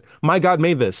and says, "My God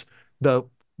made this," the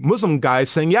Muslim guy is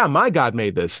saying, "Yeah, my God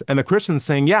made this," and the Christian's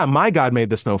saying, "Yeah, my God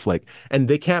made the snowflake," and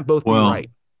they can't both be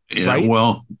right. Yeah, right?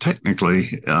 Well, technically,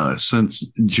 since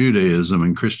Judaism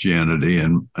and Christianity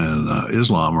and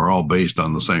Islam are all based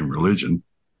on the same religion,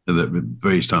 they're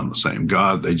based on the same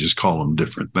God, they just call them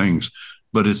different things.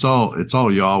 But it's all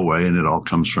Yahweh, and it all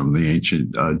comes from the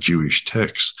ancient Jewish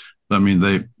texts. I mean,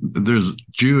 there's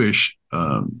Jewish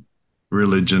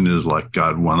religion is like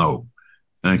God 1.0,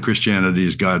 and Christianity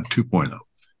is God 2.0,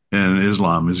 and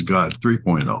Islam is God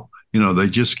 3.0. They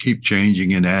just keep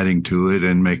changing and adding to it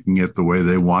and making it the way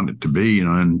they want it to be,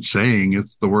 and saying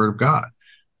it's the word of God.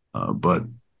 But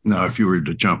now, if you were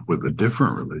to jump with a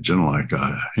different religion like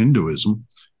Hinduism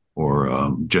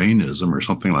or Jainism or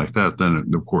something like that,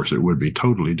 then of course it would be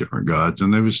totally different gods,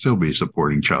 and they would still be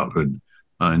supporting childhood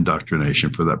indoctrination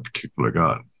for that particular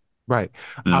God. Right.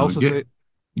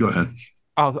 Go ahead.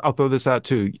 I'll throw this out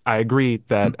too. I agree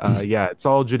that yeah, it's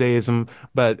all Judaism,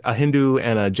 but a Hindu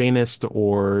and a Jainist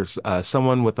or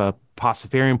someone with a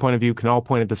Pastafarian point of view can all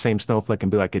point at the same snowflake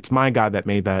and be like, "It's my God that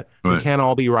made that." They Right. can't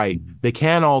all be right. They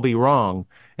can all be wrong.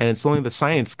 And it's only the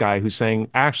science guy who's saying,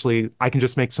 "Actually, I can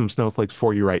just make some snowflakes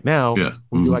for you right now. Yeah.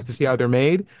 Would you like to see how they're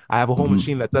made? I have a whole Hmm.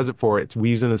 machine that does it for it. We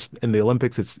use in this in the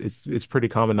Olympics. It's pretty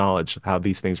common knowledge how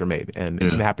these things are made, and it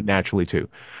can Yeah. happen naturally too."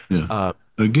 Yeah. Uh,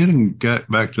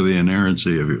 Back to the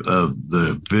inerrancy of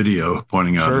the video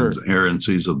pointing out sure.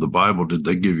 inerrancies of the Bible, did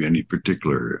they give you any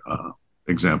particular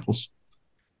examples?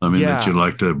 I mean, that Yeah. you'd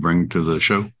like to bring to the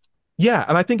show? Yeah,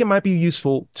 and I think it might be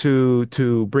useful to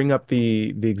bring up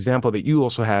the example that you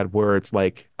also had where it's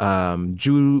like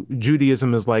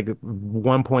Judaism is like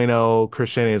 1.0,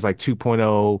 Christianity is like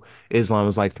 2.0, Islam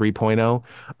is like 3.0.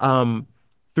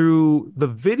 Through the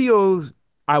videos,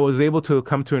 I was able to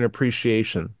come to an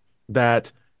appreciation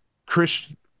that Christ,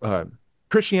 uh,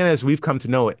 Christianity, as we've come to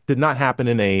know it, did not happen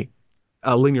in a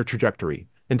linear trajectory.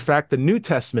 In fact, the New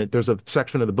Testament, there's a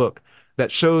section of the book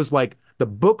that shows like the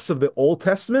books of the Old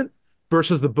Testament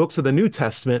versus the books of the New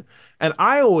Testament. And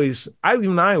I was under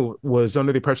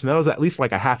the impression that was at least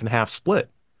like a half and half split,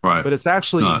 Right. but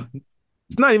Not.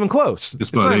 it's not even close. It's It's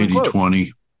about not even 80, close. 20,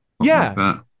 something like Yeah.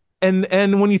 that.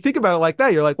 And when you think about it like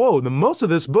that, you're like, whoa, the most of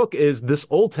this book is this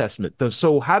Old Testament.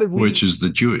 So Which is the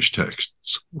Jewish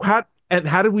texts. how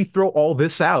did we throw all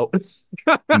this out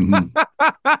Hmm.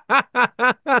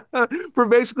 for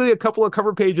basically a couple of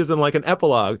cover pages and like an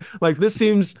epilogue? Like it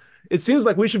seems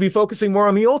like we should be focusing more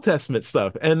on the Old Testament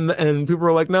stuff. And people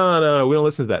are like, no, we don't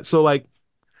listen to that. So like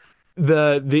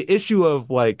the issue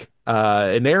of like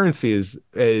inerrancy is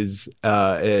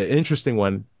an interesting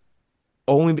one.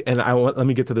 Only and I want let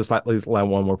me get to this one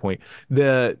more point.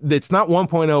 It's not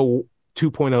 1.0,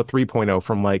 2.0, 3.0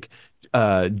 from like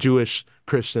Jewish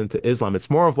Christian to Islam. It's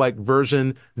more of like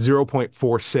version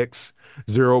 0.46,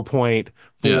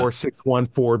 Yeah.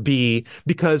 0.4614b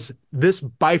because this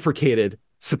bifurcated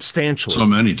So substantially.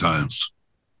 many times.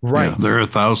 Yeah. Right. There are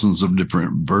thousands of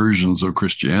different versions of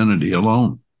Christianity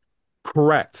alone,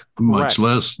 Correct. much Correct.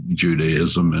 less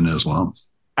Judaism and Islam.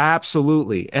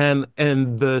 Absolutely. And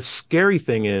the scary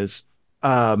thing is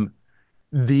um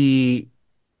the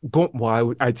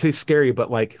well, I'd say scary, but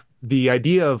like the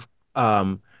idea of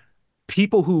um,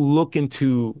 people who look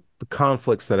into the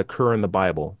conflicts that occur in the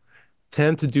Bible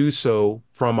tend to do so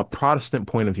from a Protestant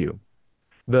point of view.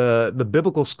 The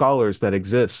biblical scholars that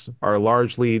exist are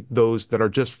largely those that are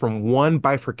just from one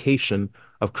bifurcation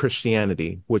of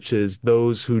Christianity, which is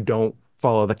those who don't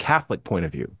follow the Catholic point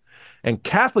of view. And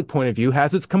Catholic point of view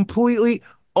has its completely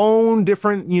own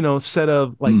different, set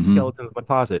of like Hmm. skeletons in the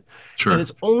closet. And Sure.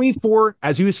 it's only for,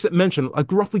 as you mentioned, like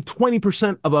roughly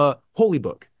 20% of a holy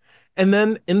book. And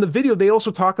then in the video, they also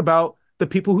talk about the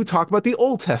people who talk about the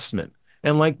Old Testament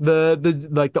and like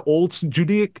the old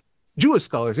Judaic Jewish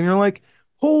scholars. And you're like,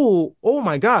 oh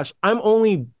my gosh, I'm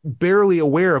only barely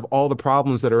aware of all the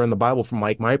problems that are in the Bible from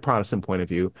like my Protestant point of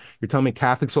view. You're telling me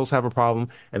Catholic souls have a problem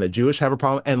and the Jewish have a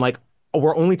problem, and like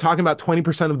we're only talking about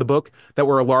 20% of the book that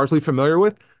we're largely familiar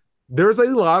with. There's a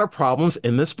lot of problems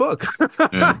in this book.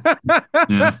 Yeah.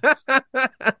 Yeah.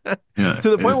 Yeah. To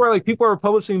the point where like people are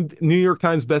publishing New York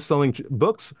Times best-selling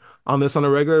books on this on a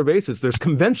regular basis. There's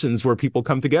conventions where people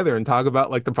come together and talk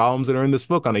about like the problems that are in this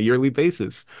book on a yearly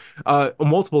basis,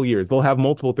 multiple years. They'll have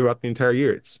multiple throughout the entire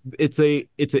year. It's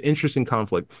an interesting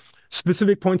conflict.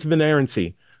 Specific points of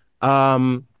inerrancy.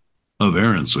 Um, Of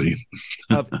errancy.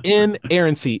 of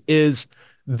inerrancy is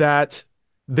that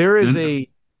there is And a.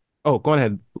 Oh, go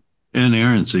ahead.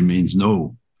 inerrancy means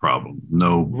no problem,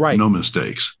 Right. no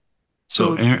mistakes.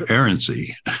 So So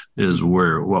errancy is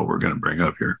what we're going to bring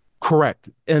up here. correct.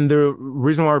 And the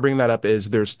reason why I bring that up is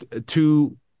there's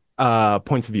two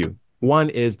points of view. One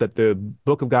is that the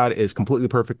book of God is completely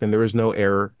perfect and there is no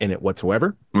error in it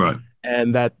whatsoever. Right.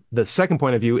 And that the second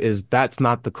point of view is that's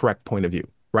not the correct point of view,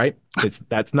 right?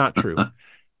 That's not true. Yeah.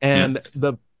 And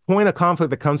the point of conflict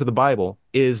that comes to the Bible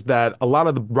is that a lot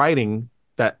of the writing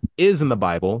that is in the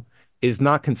Bible is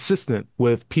not consistent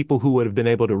with people who would have been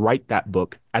able to write that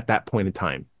book at that point in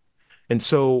time. And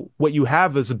so what you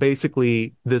have is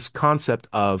basically this concept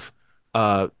of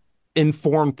uh,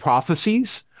 informed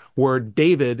prophecies, where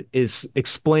David is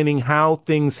explaining how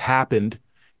things happened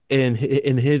in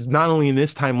his not only in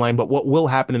this timeline, but what will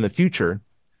happen in the future.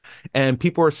 And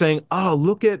people are saying, "Oh,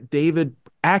 look at David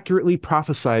accurately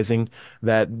prophesizing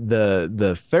that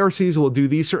the Pharisees will do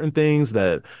these certain things,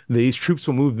 that these troops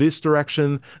will move this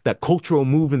direction, that culture will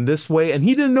move in this way." And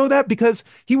he didn't know that because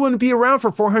he wouldn't be around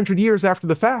for 400 years after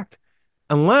the fact.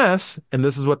 Unless, and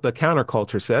this is what the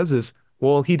counterculture says, is,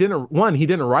 well, he didn't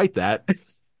write that.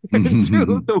 And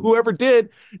two, whoever did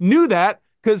knew that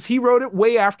because he wrote it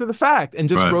way after the fact and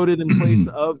just Right. wrote it in place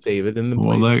of David. And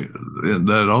Well,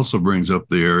 that also brings up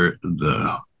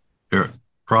the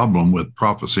problem with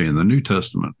prophecy in the New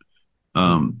Testament.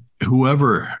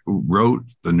 Whoever wrote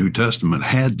the New Testament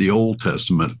had the Old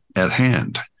Testament at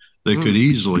hand. They could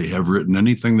easily have written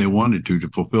anything they wanted to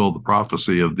fulfill the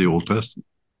prophecy of the Old Testament.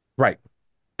 Right.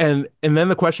 And then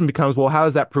the question becomes, well, how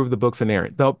does that prove the book's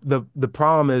inerrant? The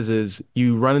problem is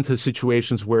you run into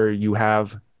situations where you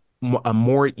have a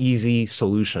more easy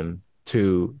solution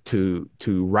to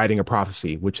writing a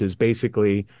prophecy, which is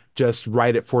basically just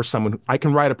write it for someone. I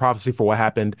can write a prophecy for what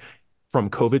happened from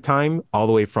COVID time all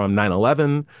the way from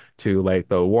 9/11 to like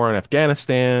the war in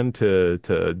Afghanistan to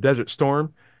Desert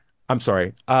Storm. I'm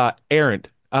sorry, errant.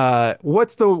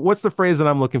 What's the phrase that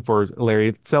I'm looking for,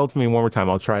 Larry? Tell it to me one more time.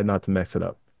 I'll try not to mess it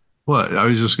up. What I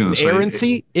was just going to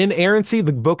say, inerrancy.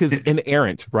 The book is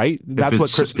inerrant, right? That's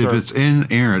what Christians if it's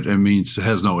inerrant, it means it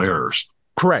has no errors.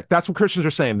 Correct. That's what Christians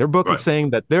are saying. Their book is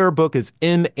saying that their book is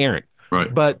inerrant.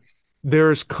 Right. But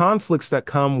there's conflicts that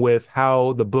come with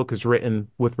how the book is written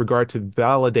with regard to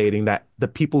validating that the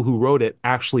people who wrote it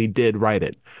actually did write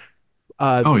it.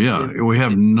 We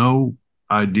have no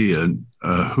idea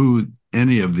who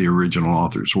any of the original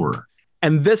authors were.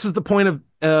 And this is the point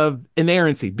of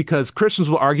inerrancy, because Christians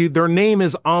will argue their name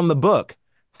is on the book.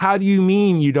 How do you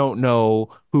mean you don't know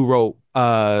who wrote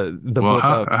the book?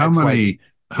 How many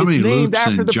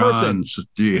Lukes and Johns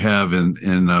do you have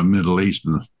in Middle East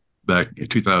back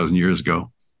 2,000 years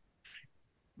ago?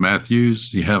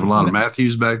 Matthews, you have a lot of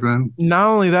Matthews back then. Not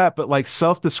only that, but like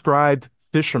self-described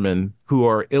fishermen who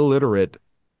are illiterate,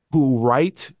 who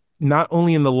write not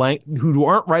only in who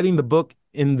aren't writing the book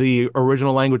in the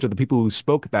original language of the people who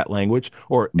spoke that language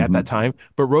or at that time,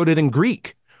 but wrote it in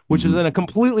Greek, which is in a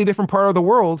completely different part of the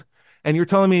world. And you're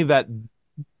telling me that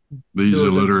these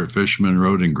illiterate fishermen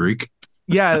wrote in Greek?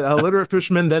 Yeah, illiterate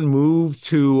fishermen then moved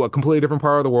to a completely different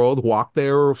part of the world, walked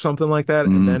there or something like that,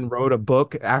 and then wrote a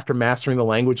book after mastering the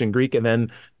language in Greek, and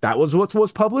then that was what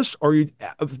was published. Or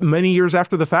many years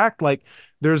after the fact, like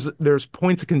there's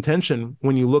points of contention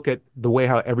when you look at the way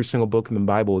how every single book in the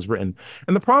Bible is written.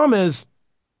 And the problem is,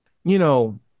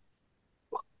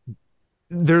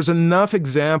 there's enough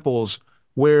examples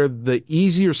where the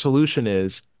easier solution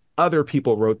is other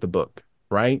people wrote the book,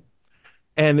 right?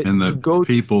 And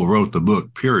people wrote the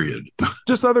book, period.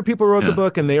 Just other people wrote the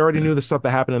book, and they already knew the stuff that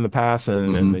happened in the past,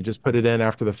 and they just put it in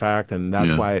after the fact, and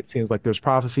that's why it seems like there's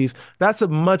prophecies. That's a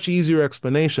much easier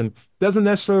explanation. Doesn't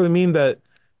necessarily mean that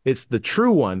it's the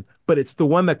true one, but it's the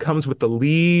one that comes with the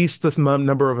least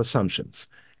number of assumptions.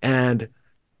 And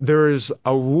there's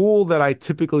a rule that I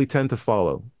typically tend to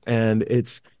follow, and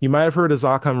you might have heard of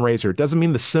Occam razor. It doesn't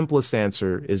mean the simplest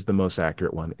answer is the most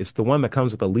accurate one. It's the one that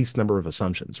comes with the least number of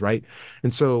assumptions, right?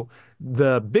 And so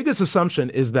the biggest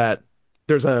assumption is that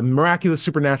there's a miraculous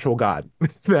supernatural God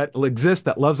that exists,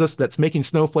 that loves us, that's making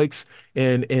snowflakes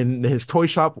in his toy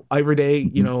shop every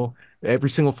day, every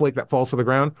single flake that falls to the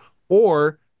ground.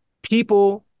 Or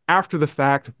people after the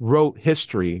fact wrote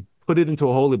history, put it into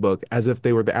a holy book as if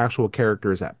they were the actual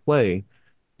characters at play,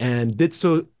 and did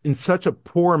so in such a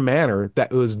poor manner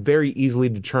that it was very easily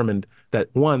determined that,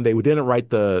 one, they didn't write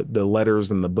the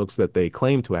letters and the books that they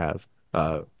claim to have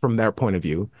from their point of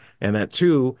view, and that,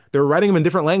 two, they're writing them in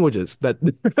different languages that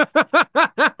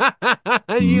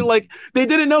they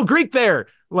didn't know Greek there.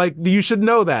 Like, you should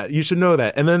know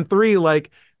that. And then three, like,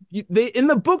 they in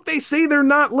the book they say they're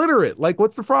not literate. Like,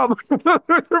 what's the problem?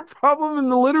 There's a problem in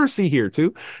the literacy here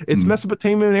too. It's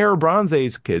Mesopotamian era, Bronze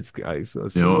Age kids, guys. So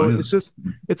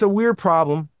it's a weird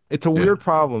problem. It's a weird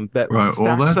problem that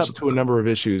stacks up to a number of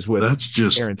issues with. That's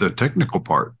just the technical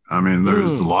part. I mean,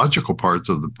 there's the logical parts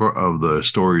of the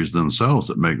stories themselves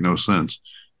that make no sense.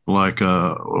 Like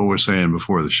what we're saying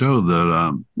before the show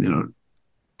that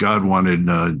God wanted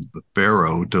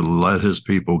Pharaoh to let his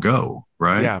people go,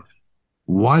 right? Yeah.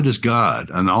 Why does God,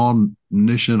 an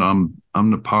omniscient,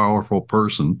 omnipowerful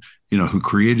person, who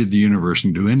created the universe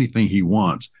and do anything he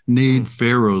wants, need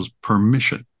Pharaoh's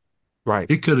permission? Right.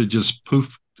 He could have just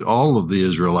poofed all of the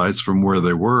Israelites from where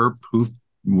they were, poofed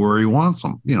where he wants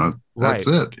them. That's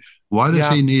it. Why does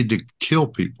he need to kill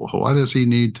people? Why does he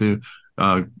need to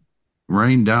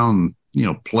rain down,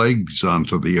 plagues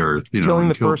onto the earth? Killing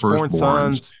the firstborn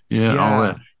sons. All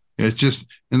that. It's just,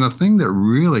 and the thing that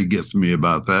really gets me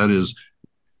about that is,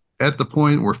 at the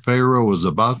point where Pharaoh was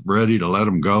about ready to let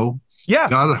him go,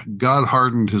 God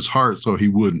hardened his heart so he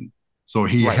wouldn't. So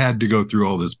he had to go through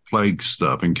all this plague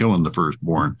stuff and killing the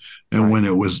firstborn. And when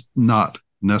it was not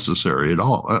necessary at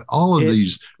all, all of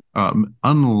these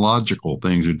unlogical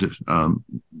things are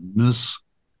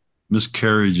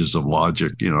miscarriages of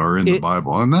logic, are in the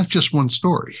Bible. And that's just one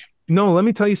story. No, let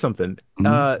me tell you something.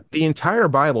 Mm-hmm. The entire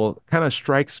Bible kind of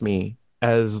strikes me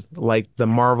as like the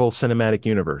Marvel Cinematic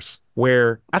Universe,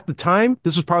 where at the time,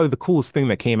 this was probably the coolest thing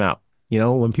that came out.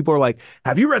 When people are like,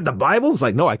 "Have you read the Bible?" It's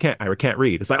like, "No, I can't. I can't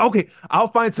read." It's like, "Okay, I'll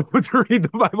find someone to read the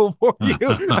Bible for you,"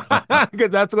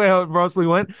 because that's the way how it mostly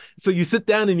went. So you sit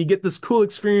down and you get this cool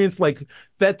experience like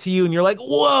fed to you, and you're like,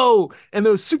 "Whoa!" And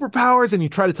those superpowers, and you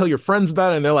try to tell your friends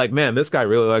about it, and they're like, "Man, this guy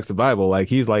really likes the Bible. Like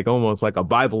he's like almost like a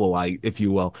Bible-alite, if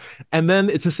you will." And then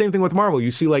it's the same thing with Marvel.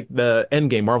 You see like the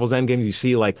Endgame, Marvel's Endgame. You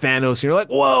see like Thanos, and you're like,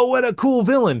 "Whoa, what a cool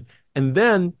villain!" And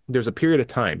then there's a period of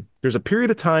time. There's a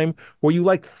period of time where you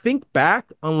like think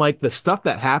back on like the stuff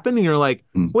that happened, and you're like,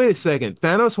 wait a second,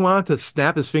 Thanos wanted to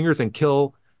snap his fingers and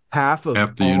kill half of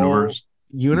the universe.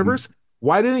 Universe. Mm-hmm.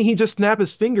 Why didn't he just snap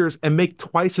his fingers and make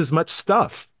twice as much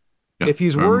stuff? Yeah. If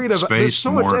he's worried about space,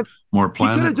 so more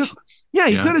planets.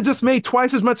 He could have just made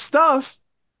twice as much stuff.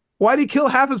 Why did he kill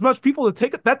half as much people to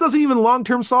take it? That doesn't even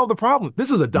long-term solve the problem.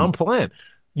 This is a dumb plan.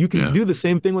 You can do the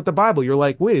same thing with the Bible. You're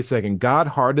like, wait a second, God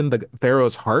hardened the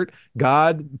Pharaoh's heart.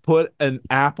 God put an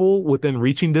apple within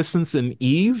reaching distance in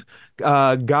Eve.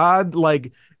 God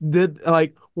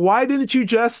why didn't you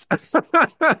just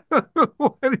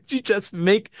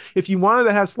make, if you wanted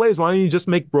to have slaves, why didn't you just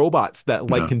make robots that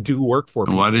can do work for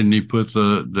people? Why didn't he put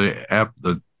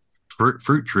the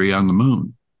fruit tree on the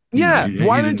moon? Yeah,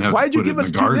 why did you give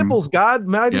us two nipples, God?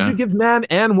 Why did you give man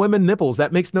and women nipples?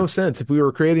 That makes no sense if we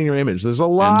were creating your image. There's a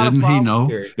lot and didn't he know?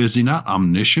 Here. Is he not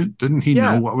omniscient? Didn't he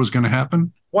know what was going to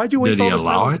happen? Why'd you waste all this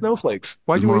time on snowflakes?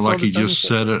 Why'd you waste all this time? More like he just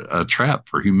set a trap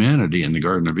for humanity in the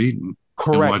Garden of Eden.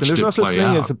 Correct. And there's no such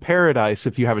thing as a paradise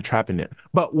if you have a trap in it.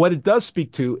 But what it does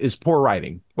speak to is poor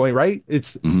writing, right?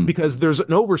 It's because there's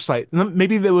an oversight.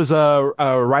 Maybe there was a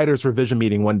writer's revision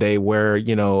meeting one day where,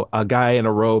 a guy in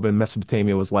a robe in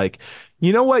Mesopotamia was like,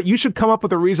 you know what? You should come up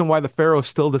with a reason why the Pharaoh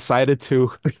still decided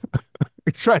to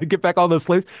try to get back all those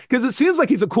slaves. Because it seems like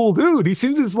he's a cool dude. He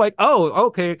seems just like, oh,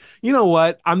 okay, you know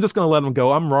what? I'm just going to let him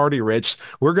go. I'm already rich.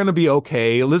 We're going to be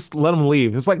okay. Let's let him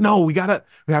leave. It's like, no, we have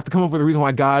to come up with a reason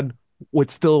why God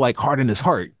would still like harden his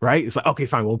heart, right? It's like, okay,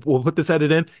 fine, we'll put this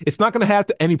edit in. It's not going to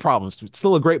have any problems. It's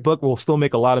still a great book. We'll still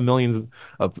make a lot of millions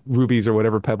of rubies or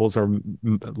whatever, pebbles or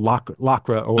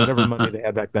lacra or whatever money they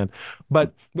had back then.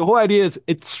 But the whole idea is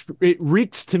it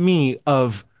reeks to me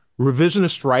of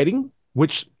revisionist writing,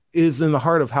 which is in the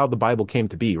heart of how the Bible came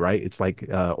to be, right? It's like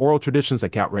oral traditions that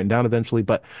got written down eventually,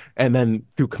 and then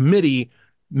through committee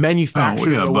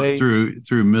manufactured but through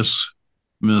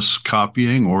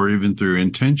miscopying or even through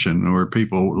intention, where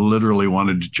people literally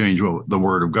wanted to change the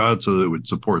word of God so that it would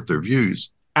support their views.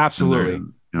 Absolutely.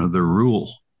 Their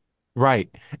rule.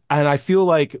 Right. And I feel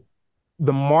like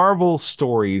the Marvel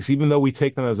stories, even though we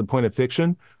take them as a point of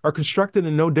fiction, are constructed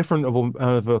in no different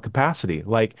of a capacity.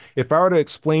 Like if I were to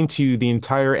explain to you the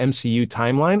entire MCU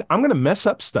timeline, I'm going to mess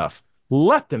up stuff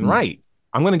left and right.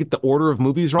 I'm going to get the order of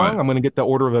movies wrong. Right. I'm going to get the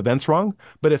order of events wrong.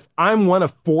 But if I'm one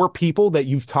of 4 people that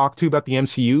you've talked to about the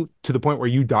MCU to the point where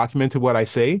you documented what I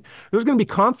say, there's going to be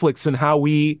conflicts in how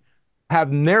we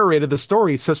have narrated the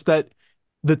story such that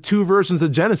the 2 versions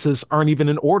of Genesis aren't even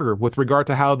in order with regard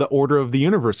to how the order of the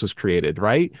universe was created,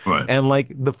 right? And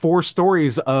like the 4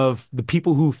 stories of the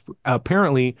people who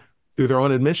apparently, through their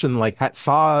own admission, like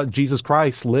saw Jesus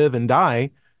Christ live and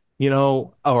die,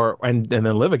 and then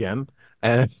live again.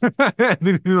 And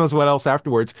who knows what else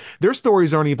afterwards. Their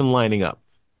stories aren't even lining up.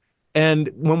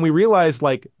 And when we realize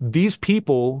like these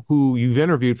people who you've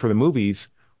interviewed for the movies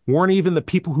weren't even the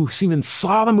people who even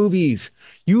saw the movies.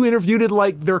 You interviewed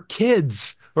like their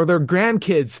kids or their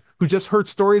grandkids who just heard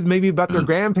stories maybe about their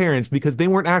grandparents because they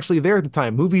weren't actually there at the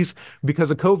time. Movies, because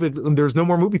of COVID, there's no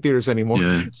more movie theaters anymore.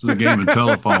 Yeah, it's the game of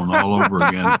telephone all over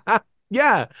again.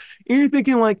 Yeah. And you're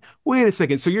thinking like, wait a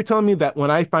second. So you're telling me that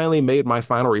when I finally made my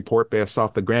final report based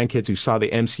off the grandkids who saw the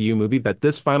MCU movie, that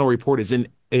this final report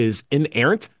is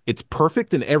inerrant? It's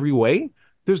perfect in every way?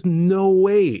 There's no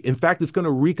way. In fact, it's going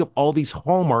to reek of all these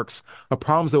hallmarks of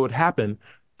problems that would happen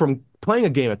from playing a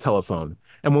game of telephone.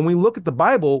 And when we look at the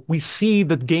Bible, we see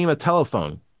the game of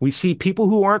telephone. We see people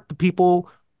who aren't the people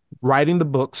writing the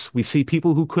books. We see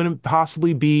people who couldn't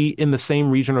possibly be in the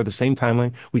same region or the same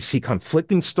timeline. We see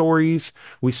conflicting stories.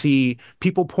 We see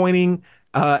people pointing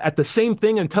at the same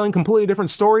thing and telling completely different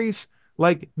stories.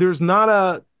 Like there's not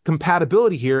a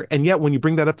compatibility here. And yet when you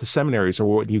bring that up to seminaries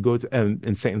or when you go to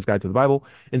in Satan's Guide to the Bible,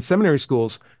 in seminary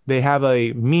schools, they have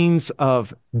a means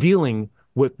of dealing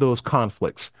with those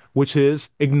conflicts, which is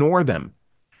ignore them.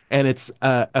 And it's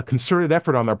a concerted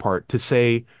effort on their part to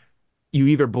say, you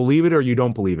either believe it or you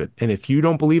don't believe it. And if you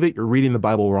don't believe it, you're reading the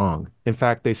Bible wrong. In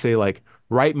fact, they say like,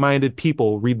 right-minded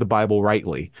people read the Bible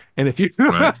rightly. And if you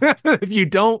Right. if you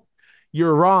don't,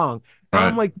 you're wrong. And I'm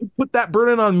Right. like, you put that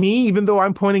burden on me, even though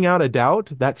I'm pointing out a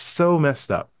doubt. That's so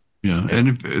messed up. Yeah.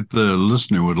 And if the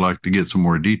listener would like to get some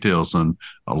more details on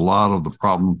a lot of the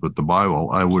problems with the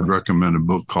Bible, I would recommend a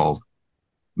book called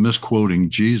Misquoting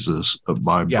Jesus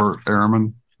by Yep. Bert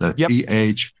Ehrman. That's Yep.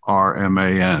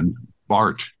 Ehrman.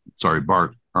 Bart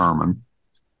Ehrman.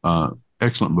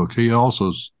 Excellent book. He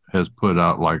also has put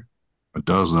out like a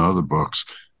dozen other books.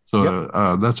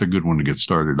 So that's a good one to get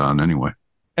started on anyway.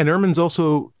 And Ehrman's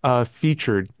also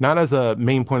featured, not as a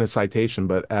main point of citation,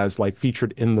 but as like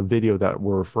featured in the video that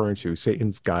we're referring to,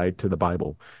 Satan's Guide to the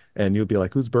Bible. And you'll be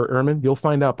like, who's Bert Ehrman? You'll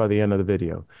find out by the end of the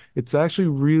video. It's actually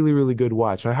really, really good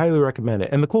watch. I highly recommend it.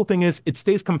 And the cool thing is it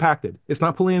stays compacted. It's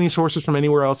not pulling any sources from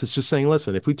anywhere else. It's just saying,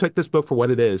 listen, if we take this book for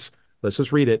what it is, let's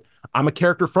just read it. I'm a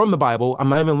character from the Bible. I'm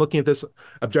not even looking at this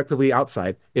objectively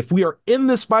outside. If we are in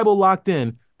this Bible locked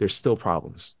in, there's still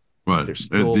problems. Right. There's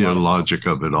still The logic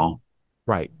of it all.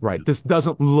 Right. This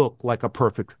doesn't look like a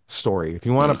perfect story. If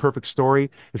you want a perfect story,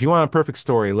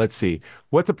 let's see.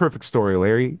 What's a perfect story,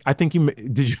 Larry? I think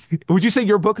would you say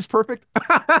your book is perfect?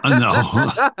 No,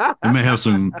 it may have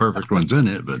some perfect ones in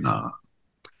it, but no.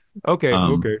 Okay.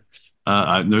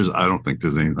 I don't think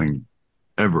there's anything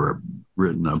ever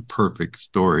written a perfect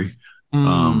story.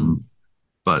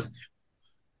 But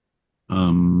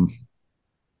I'm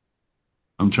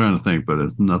trying to think, but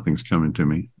nothing's coming to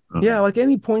me. Yeah, like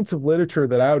any points of literature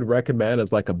that I would recommend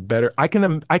as like a better, I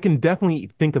can definitely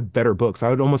think of better books. I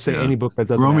would almost say any book that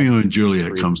doesn't. Romeo and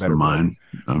Juliet comes to mind.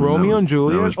 Romeo and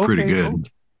Juliet. That was pretty good.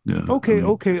 Yeah. Okay.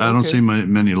 I don't see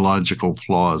many logical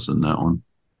flaws in that one.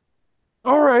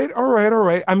 All right.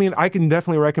 I mean, I can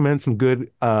definitely recommend some good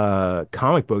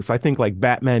comic books. I think like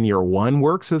Batman Year One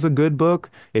works as a good book.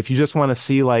 If you just want to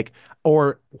see like,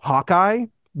 or Hawkeye,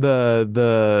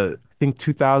 the I think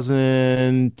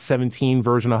 2017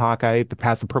 version of Hawkeye, the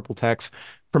Past the Purple Text,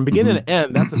 from beginning to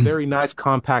end, that's a very nice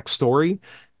compact story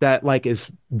that like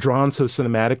is drawn so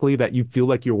cinematically that you feel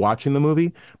like you're watching the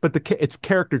movie, but it's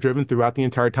character driven throughout the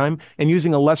entire time and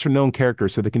using a lesser known character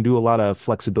so they can do a lot of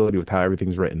flexibility with how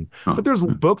everything's written. But there's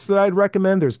books that I'd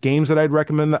recommend, there's games that I'd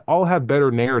recommend that all have better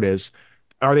narratives.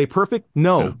 Are they perfect?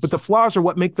 No, but the flaws are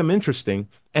what make them interesting.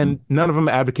 And none of them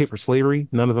advocate for slavery.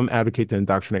 None of them advocate to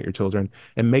indoctrinate your children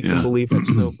and make them believe that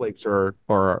snowflakes are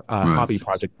a hobby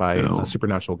project by a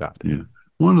supernatural God. Yeah.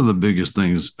 One of the biggest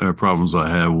problems I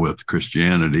have with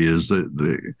Christianity is that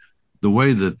the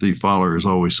way that the followers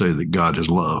always say that God is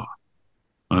love.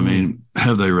 I mean,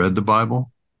 have they read the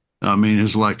Bible? I mean,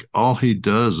 it's like all he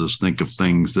does is think of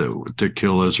things to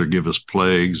kill us or give us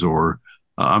plagues or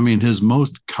I mean, his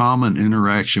most common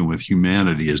interaction with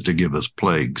humanity is to give us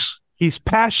plagues. He's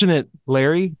passionate,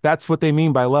 Larry. That's what they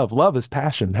mean by love. Love is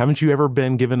passion. Haven't you ever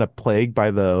been given a plague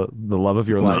by the love of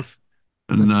your life?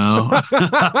 No.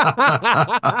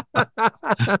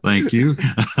 Thank you.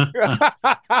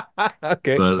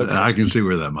 Okay. But I can see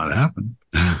where that might happen.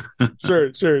 Sure.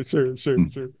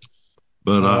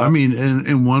 But I mean,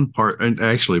 in one part, and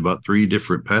actually about 3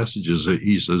 different passages,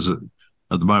 he says that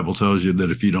the Bible tells you that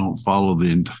if you don't follow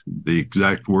the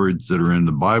exact words that are in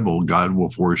the Bible, God will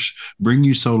bring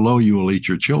you so low you will eat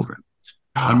your children.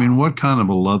 I mean, what kind of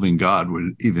a loving God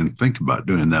would even think about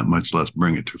doing that, much less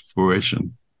bring it to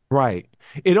fruition? Right.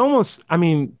 It almost, I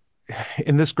mean,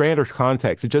 in this grander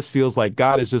context, it just feels like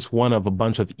God is just one of a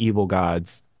bunch of evil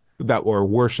gods that were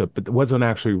worshipped, but it wasn't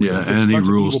actually. Yeah, and he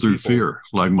rules through fear,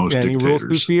 like most dictators. And he rules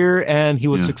through fear, and he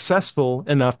was successful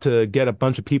enough to get a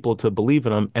bunch of people to believe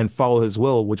in him and follow his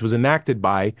will, which was enacted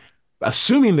by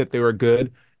assuming that they were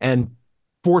good and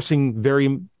forcing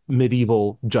very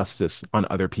medieval justice on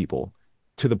other people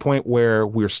to the point where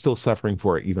we're still suffering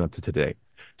for it even up to today.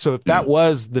 So if that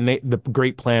was the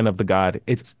great plan of the God,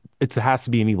 it has to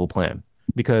be an evil plan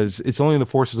because it's only the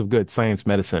forces of good, science,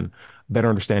 medicine, better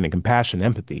understanding, compassion,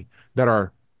 empathy that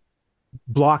are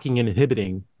blocking and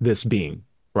inhibiting this being,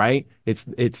 right? It's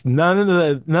none of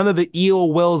the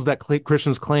ill wills that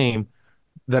Christians claim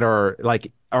that are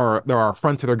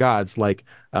affront to their gods, like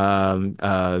I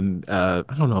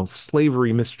don't know,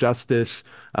 slavery, misjustice,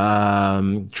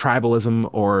 tribalism,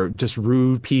 or just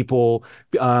rude people.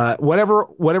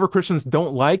 Whatever Christians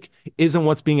don't like isn't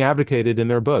what's being advocated in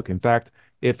their book. In fact,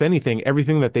 if anything,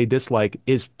 everything that they dislike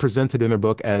is presented in their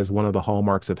book as one of the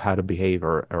hallmarks of how to behave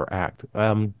or act.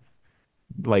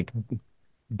 Like,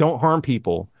 don't harm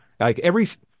people. Like every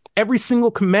single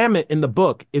commandment in the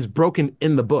book is broken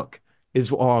in the book. Is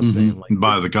all I'm saying. Like,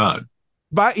 by the God.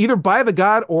 Either by the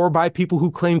God or by people who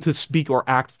claim to speak or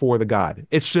act for the God.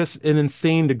 It's just an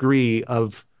insane degree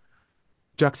of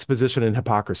juxtaposition and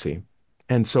hypocrisy.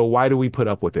 And so why do we put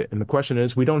up with it? And the question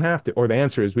is, we don't have to, or the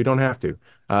answer is we don't have to.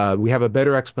 We have a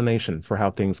better explanation for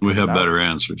how things come We have about. better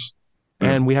answers.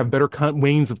 And we have better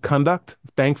ways of conduct,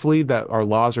 thankfully, that our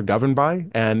laws are governed by.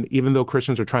 And even though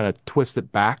Christians are trying to twist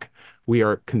it back, we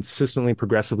are consistently,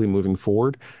 progressively moving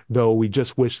forward, though we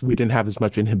just wish we didn't have as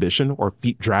much inhibition or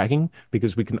feet dragging,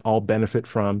 because we can all benefit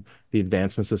from the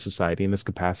advancements of society in this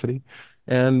capacity.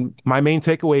 And my main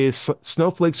takeaway is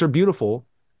snowflakes are beautiful.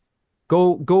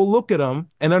 Go look at them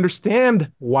and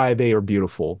understand why they are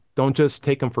beautiful. Don't just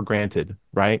take them for granted,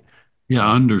 right? Yeah,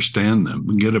 understand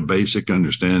them. Get a basic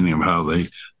understanding of how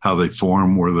they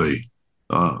form,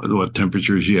 what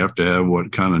temperatures you have to have,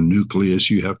 what kind of nucleus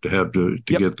you have to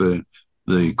get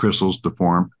the crystals to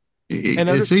form.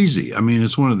 It's easy. I mean,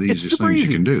 it's one of the easiest things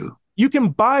you can do. You can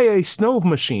buy a snow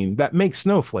machine that makes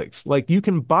snowflakes. Like, you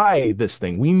can buy this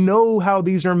thing. We know how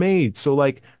these are made. So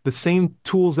like the same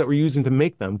tools that we're using to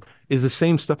make them is the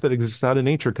same stuff that exists out of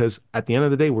nature, because at the end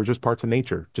of the day, we're just parts of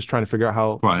nature, just trying to figure out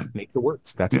how nature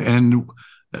works. That's it. And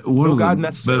one of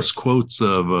the best quotes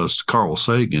of Carl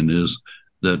Sagan is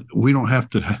that we don't have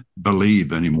to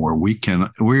believe anymore. We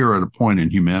are at a point in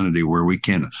humanity where we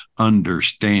can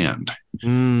understand.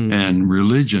 And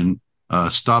religion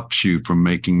stops you from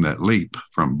making that leap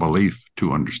from belief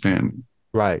to understanding.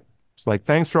 Right. It's like,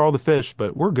 thanks for all the fish,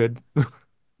 but we're good.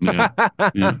 Yeah.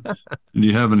 Do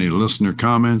you have any listener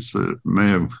comments that may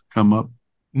have come up?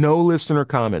 No listener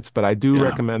comments, but I do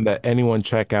recommend that anyone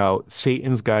check out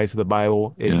Satan's Guide to the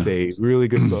Bible. It's a really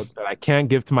good book that I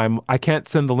can't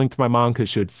send the link to my mom because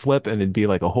she would flip and it'd be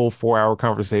like a whole 4-hour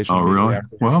conversation. Oh, really?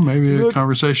 Well, maybe a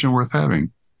conversation worth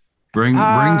having. Bring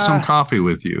some coffee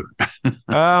with you.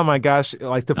 Oh my gosh.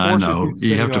 Like the I know.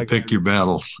 You have to pick your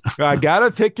battles. I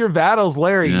gotta pick your battles,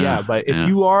 Larry. Yeah. But if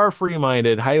you are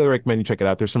free-minded, highly recommend you check it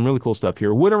out. There's some really cool stuff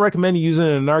here. Wouldn't recommend you using it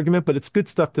in an argument, but it's good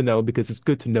stuff to know, because it's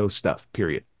good to know stuff,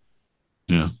 period.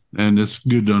 Yeah. And it's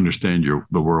good to understand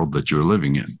the world that you're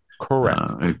living in.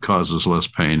 Correct. It causes less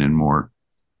pain and more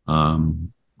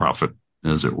profit,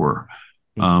 as it were.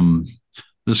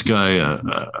 This guy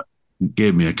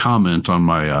gave me a comment on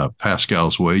my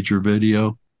Pascal's Wager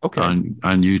video. Okay. On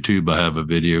YouTube, I have a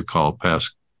video called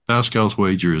Pascal's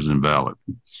Wager is Invalid.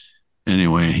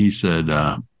 Anyway, he said,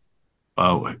 so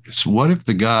what if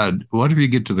you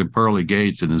get to the pearly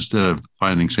gates and instead of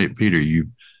finding St. Peter, you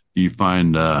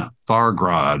find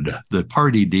Thargrod, the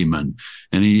party demon,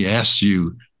 and he asks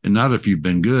you, and not if you've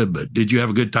been good, but did you have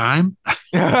a good time?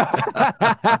 I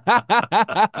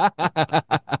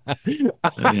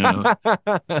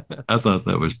thought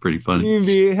that was pretty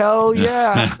funny. Hell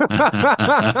yeah.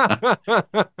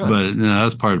 But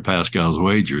that's part of Pascal's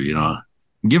Wager,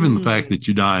 given the fact that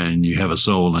you die and you have a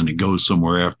soul and it goes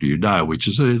somewhere after you die, which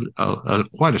is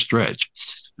quite a stretch.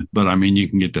 But I mean, you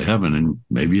can get to heaven and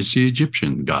maybe it's the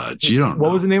Egyptian gods. You don't know.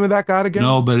 What was the name of that god again?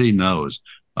 Nobody knows.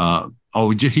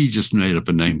 He just made up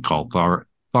a name called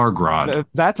Thargrod.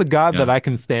 That's a god that I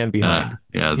can stand behind.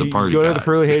 The party god. Go to the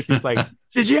pearly gates. It's like,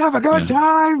 did you have a good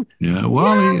time? Yeah.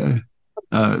 Well,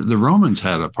 the Romans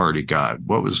had a party god.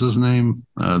 What was his name?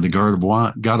 The god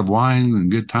of wine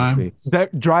and good time.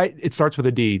 It starts with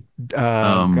a D.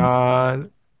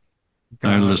 God.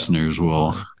 Our listeners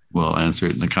will answer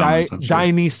it in the comments.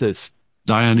 Dionysus.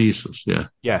 Yeah.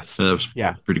 Yes. That's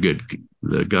pretty good.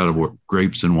 The god of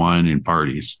grapes and wine and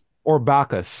parties. Or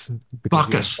Bacchus.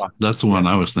 Bacchus. That's the one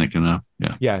I was thinking of.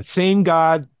 Yeah. Yeah. Same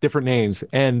god, different names.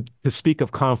 And to speak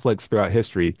of conflicts throughout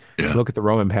history, look at the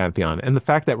Roman pantheon. And the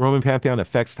fact that Roman pantheon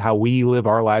affects how we live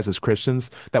our lives as Christians,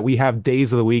 that we have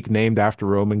days of the week named after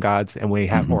Roman gods, and we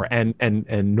have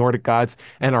and Nordic gods,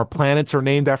 and our planets are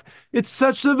named after. It's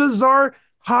such a bizarre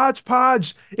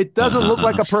hodgepodge. It doesn't look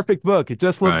like a perfect book. It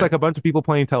just looks like a bunch of people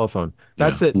playing telephone.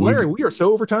 That's it. Larry, we are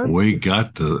so over time. We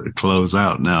got to close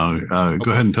out now.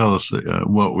 Go ahead and tell us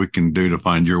what we can do to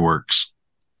find your works.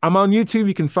 I'm on YouTube.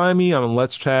 You can find me on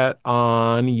Let's Chat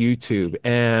on YouTube.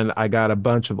 And I got a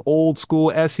bunch of old school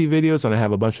SE videos, and I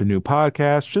have a bunch of new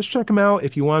podcasts. Just check them out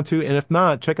if you want to. And if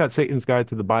not, check out Satan's Guide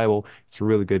to the Bible. It's a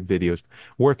really good video.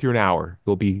 Worth your an hour.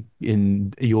 You'll be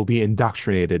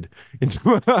indoctrinated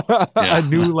into a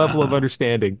new level of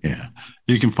understanding. Yeah.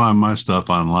 You can find my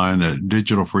stuff online at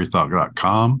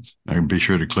digitalfreethought.com. And be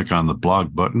sure to click on the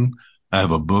blog button. I have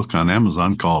a book on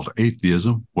Amazon called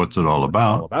Atheism. What's it all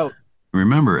about?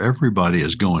 Remember, everybody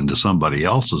is going to somebody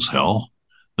else's hell.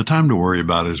 The time to worry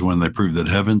about is when they prove that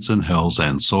heavens and hells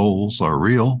and souls are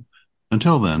real.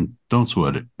 Until then, don't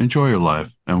sweat it. Enjoy your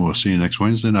life, and we'll see you next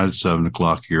Wednesday night at 7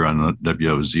 o'clock here on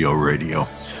WOZO Radio.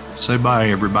 Say bye,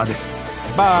 everybody.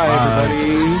 Bye.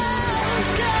 Everybody.